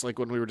chance of this, like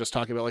when we were just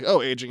talking about like,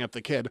 oh, aging up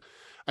the kid.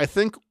 I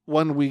think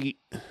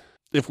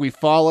if we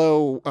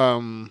follow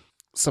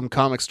some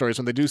comic stories,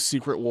 when they do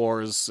Secret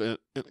Wars a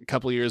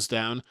couple of years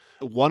down,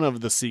 one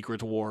of the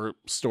Secret War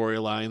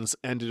storylines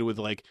ended with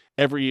like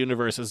every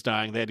universe is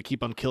dying. They had to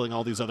keep on killing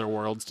all these other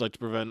worlds to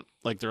prevent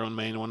like their own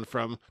main one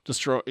from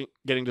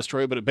getting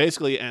destroyed. But it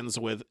basically ends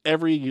with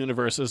every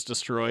universe is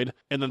destroyed,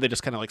 and then they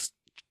just kind of like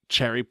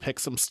cherry pick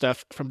some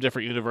stuff from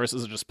different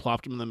universes and just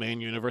plopped them in the main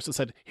universe and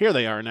said, here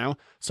they are now.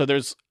 So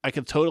I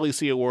could totally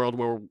see a world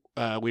where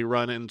we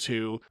run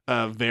into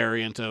a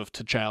variant of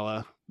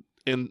T'Challa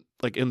in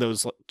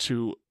those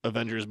 2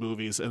 Avengers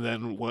movies, and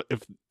then what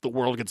if the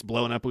world gets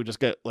blown up, we just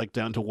get like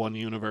down to one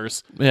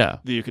universe. Yeah,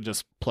 you could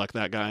just pluck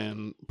that guy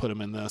and put him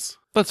in this.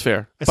 That's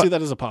fair. I see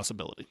that as a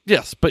possibility.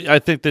 Yes, but I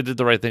think they did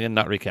the right thing in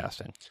not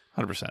recasting.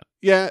 100%.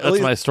 Yeah, that's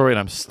my story, and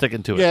I'm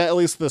sticking to it. Yeah, at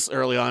least this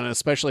early on,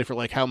 especially for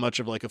like how much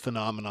of like a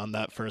phenomenon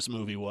that first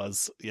movie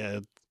was.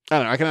 Yeah, I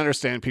don't know. I can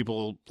understand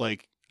people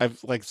like.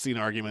 I've like seen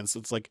arguments.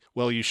 It's like,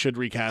 well, you should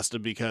recast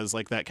him because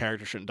like that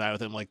character shouldn't die with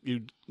him. Like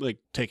you like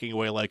taking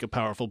away like a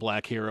powerful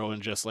black hero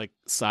and just like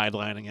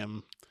sidelining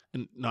him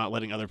and not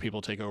letting other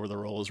people take over the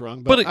role is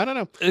wrong. But I don't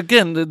know.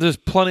 Again, there's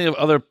plenty of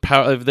other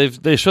power.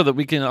 They show that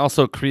we can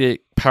also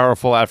create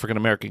powerful African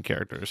American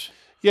characters.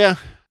 Yeah,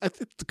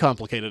 it's a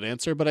complicated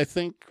answer, but I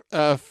think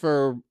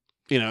for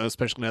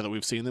especially now that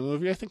we've seen the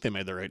movie, I think they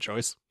made the right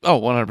choice. Oh,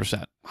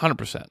 100%.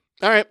 100%.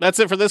 All right, that's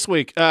it for this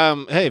week.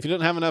 Hey, if you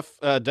didn't have enough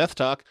Death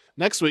Talk,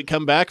 next week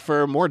come back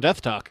for more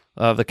Death Talk.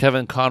 The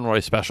Kevin Conroy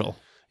special.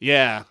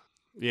 Yeah,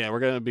 we're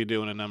going to be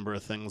doing a number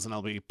of things, and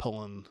I'll be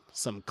pulling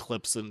some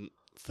clips and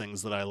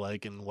things that I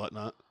like and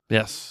whatnot.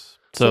 Yes.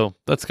 So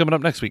that's coming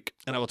up next week.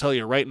 And I will tell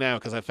you right now,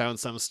 because I found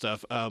some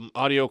stuff,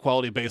 audio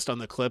quality based on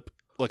the clip.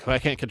 Look, if I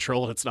can't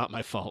control it, it's not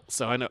my fault.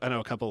 So I know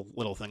a couple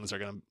little things are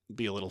going to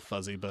be a little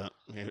fuzzy, but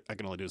I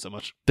can only do so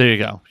much. There you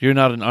go. You're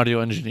not an audio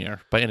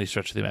engineer by any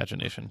stretch of the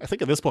imagination. I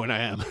think at this point I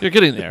am. You're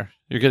getting there.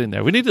 You're getting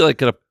there. We need to like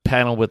get a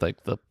panel with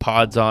like the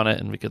pods on it,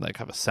 and we can like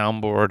have a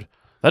soundboard.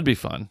 That'd be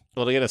fun.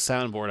 Well, to get a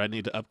soundboard, I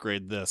need to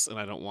upgrade this, and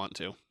I don't want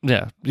to.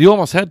 Yeah, you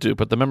almost had to,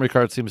 but the memory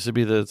card seems to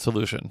be the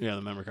solution. Yeah,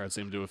 the memory card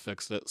seemed to have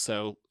fixed it.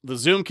 So the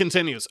Zoom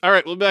continues. All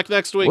right, we'll be back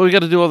next week. Well, we got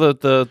to do all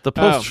the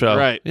post show.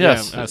 Right.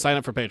 Yes. Yeah, sign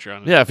up for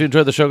Patreon. Yeah, if you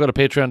enjoyed the show, go to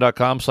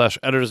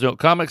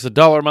patreon.com/editorsnotecomics.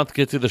 $1 a month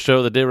gets you the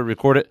show the day we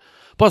record it,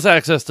 plus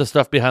access to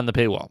stuff behind the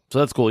paywall. So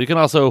that's cool. You can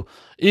also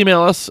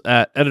email us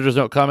at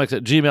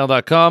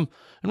editorsnotecomics@gmail.com.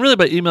 And really,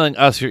 by emailing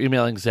us, you're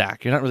emailing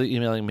Zach. You're not really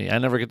emailing me. I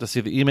never get to see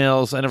the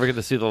emails. I never get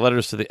to see the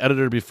letters to the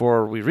editor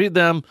before we read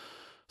them.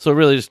 So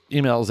really, just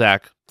email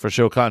Zach for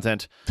show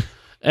content.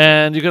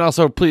 And you can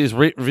also please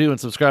rate, review, and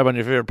subscribe on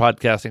your favorite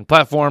podcasting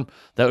platform.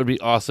 That would be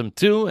awesome,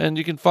 too. And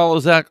you can follow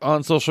Zach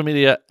on social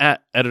media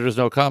at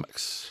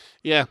editorsnotecomics.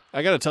 Yeah,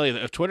 I got to tell you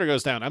that if Twitter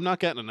goes down, I'm not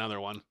getting another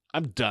one.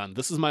 I'm done.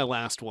 This is my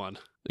last one.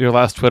 Your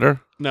last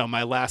Twitter? No,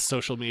 my last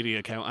social media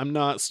account. I'm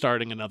not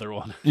starting another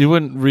one. You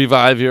wouldn't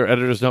revive your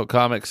Editor's Note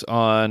Comics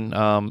on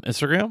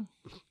Instagram?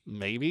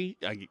 Maybe.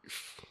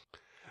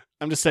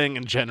 I'm just saying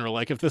in general,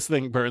 like if this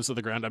thing burns to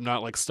the ground, I'm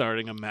not like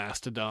starting a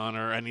Mastodon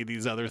or any of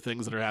these other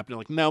things that are happening.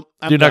 Like, no,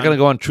 You're not going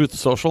to go on Truth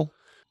Social?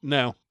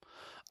 No.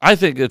 I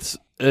think it's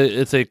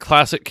a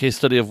classic case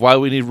study of why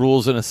we need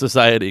rules in a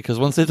society, because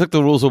once they took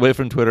the rules away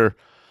from Twitter,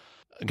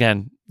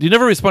 again, you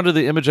never responded to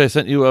the image I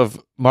sent you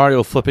of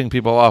Mario flipping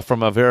people off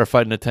from a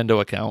verified Nintendo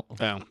account.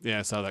 Oh, yeah,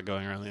 I saw that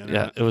going around the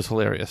internet. Yeah, it was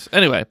hilarious.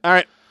 Anyway. All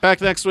right, back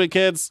next week,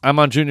 kids. I'm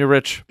on Junior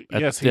Rich.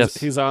 Yes,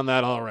 he's on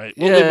that all right.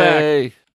 We'll Yay. be back.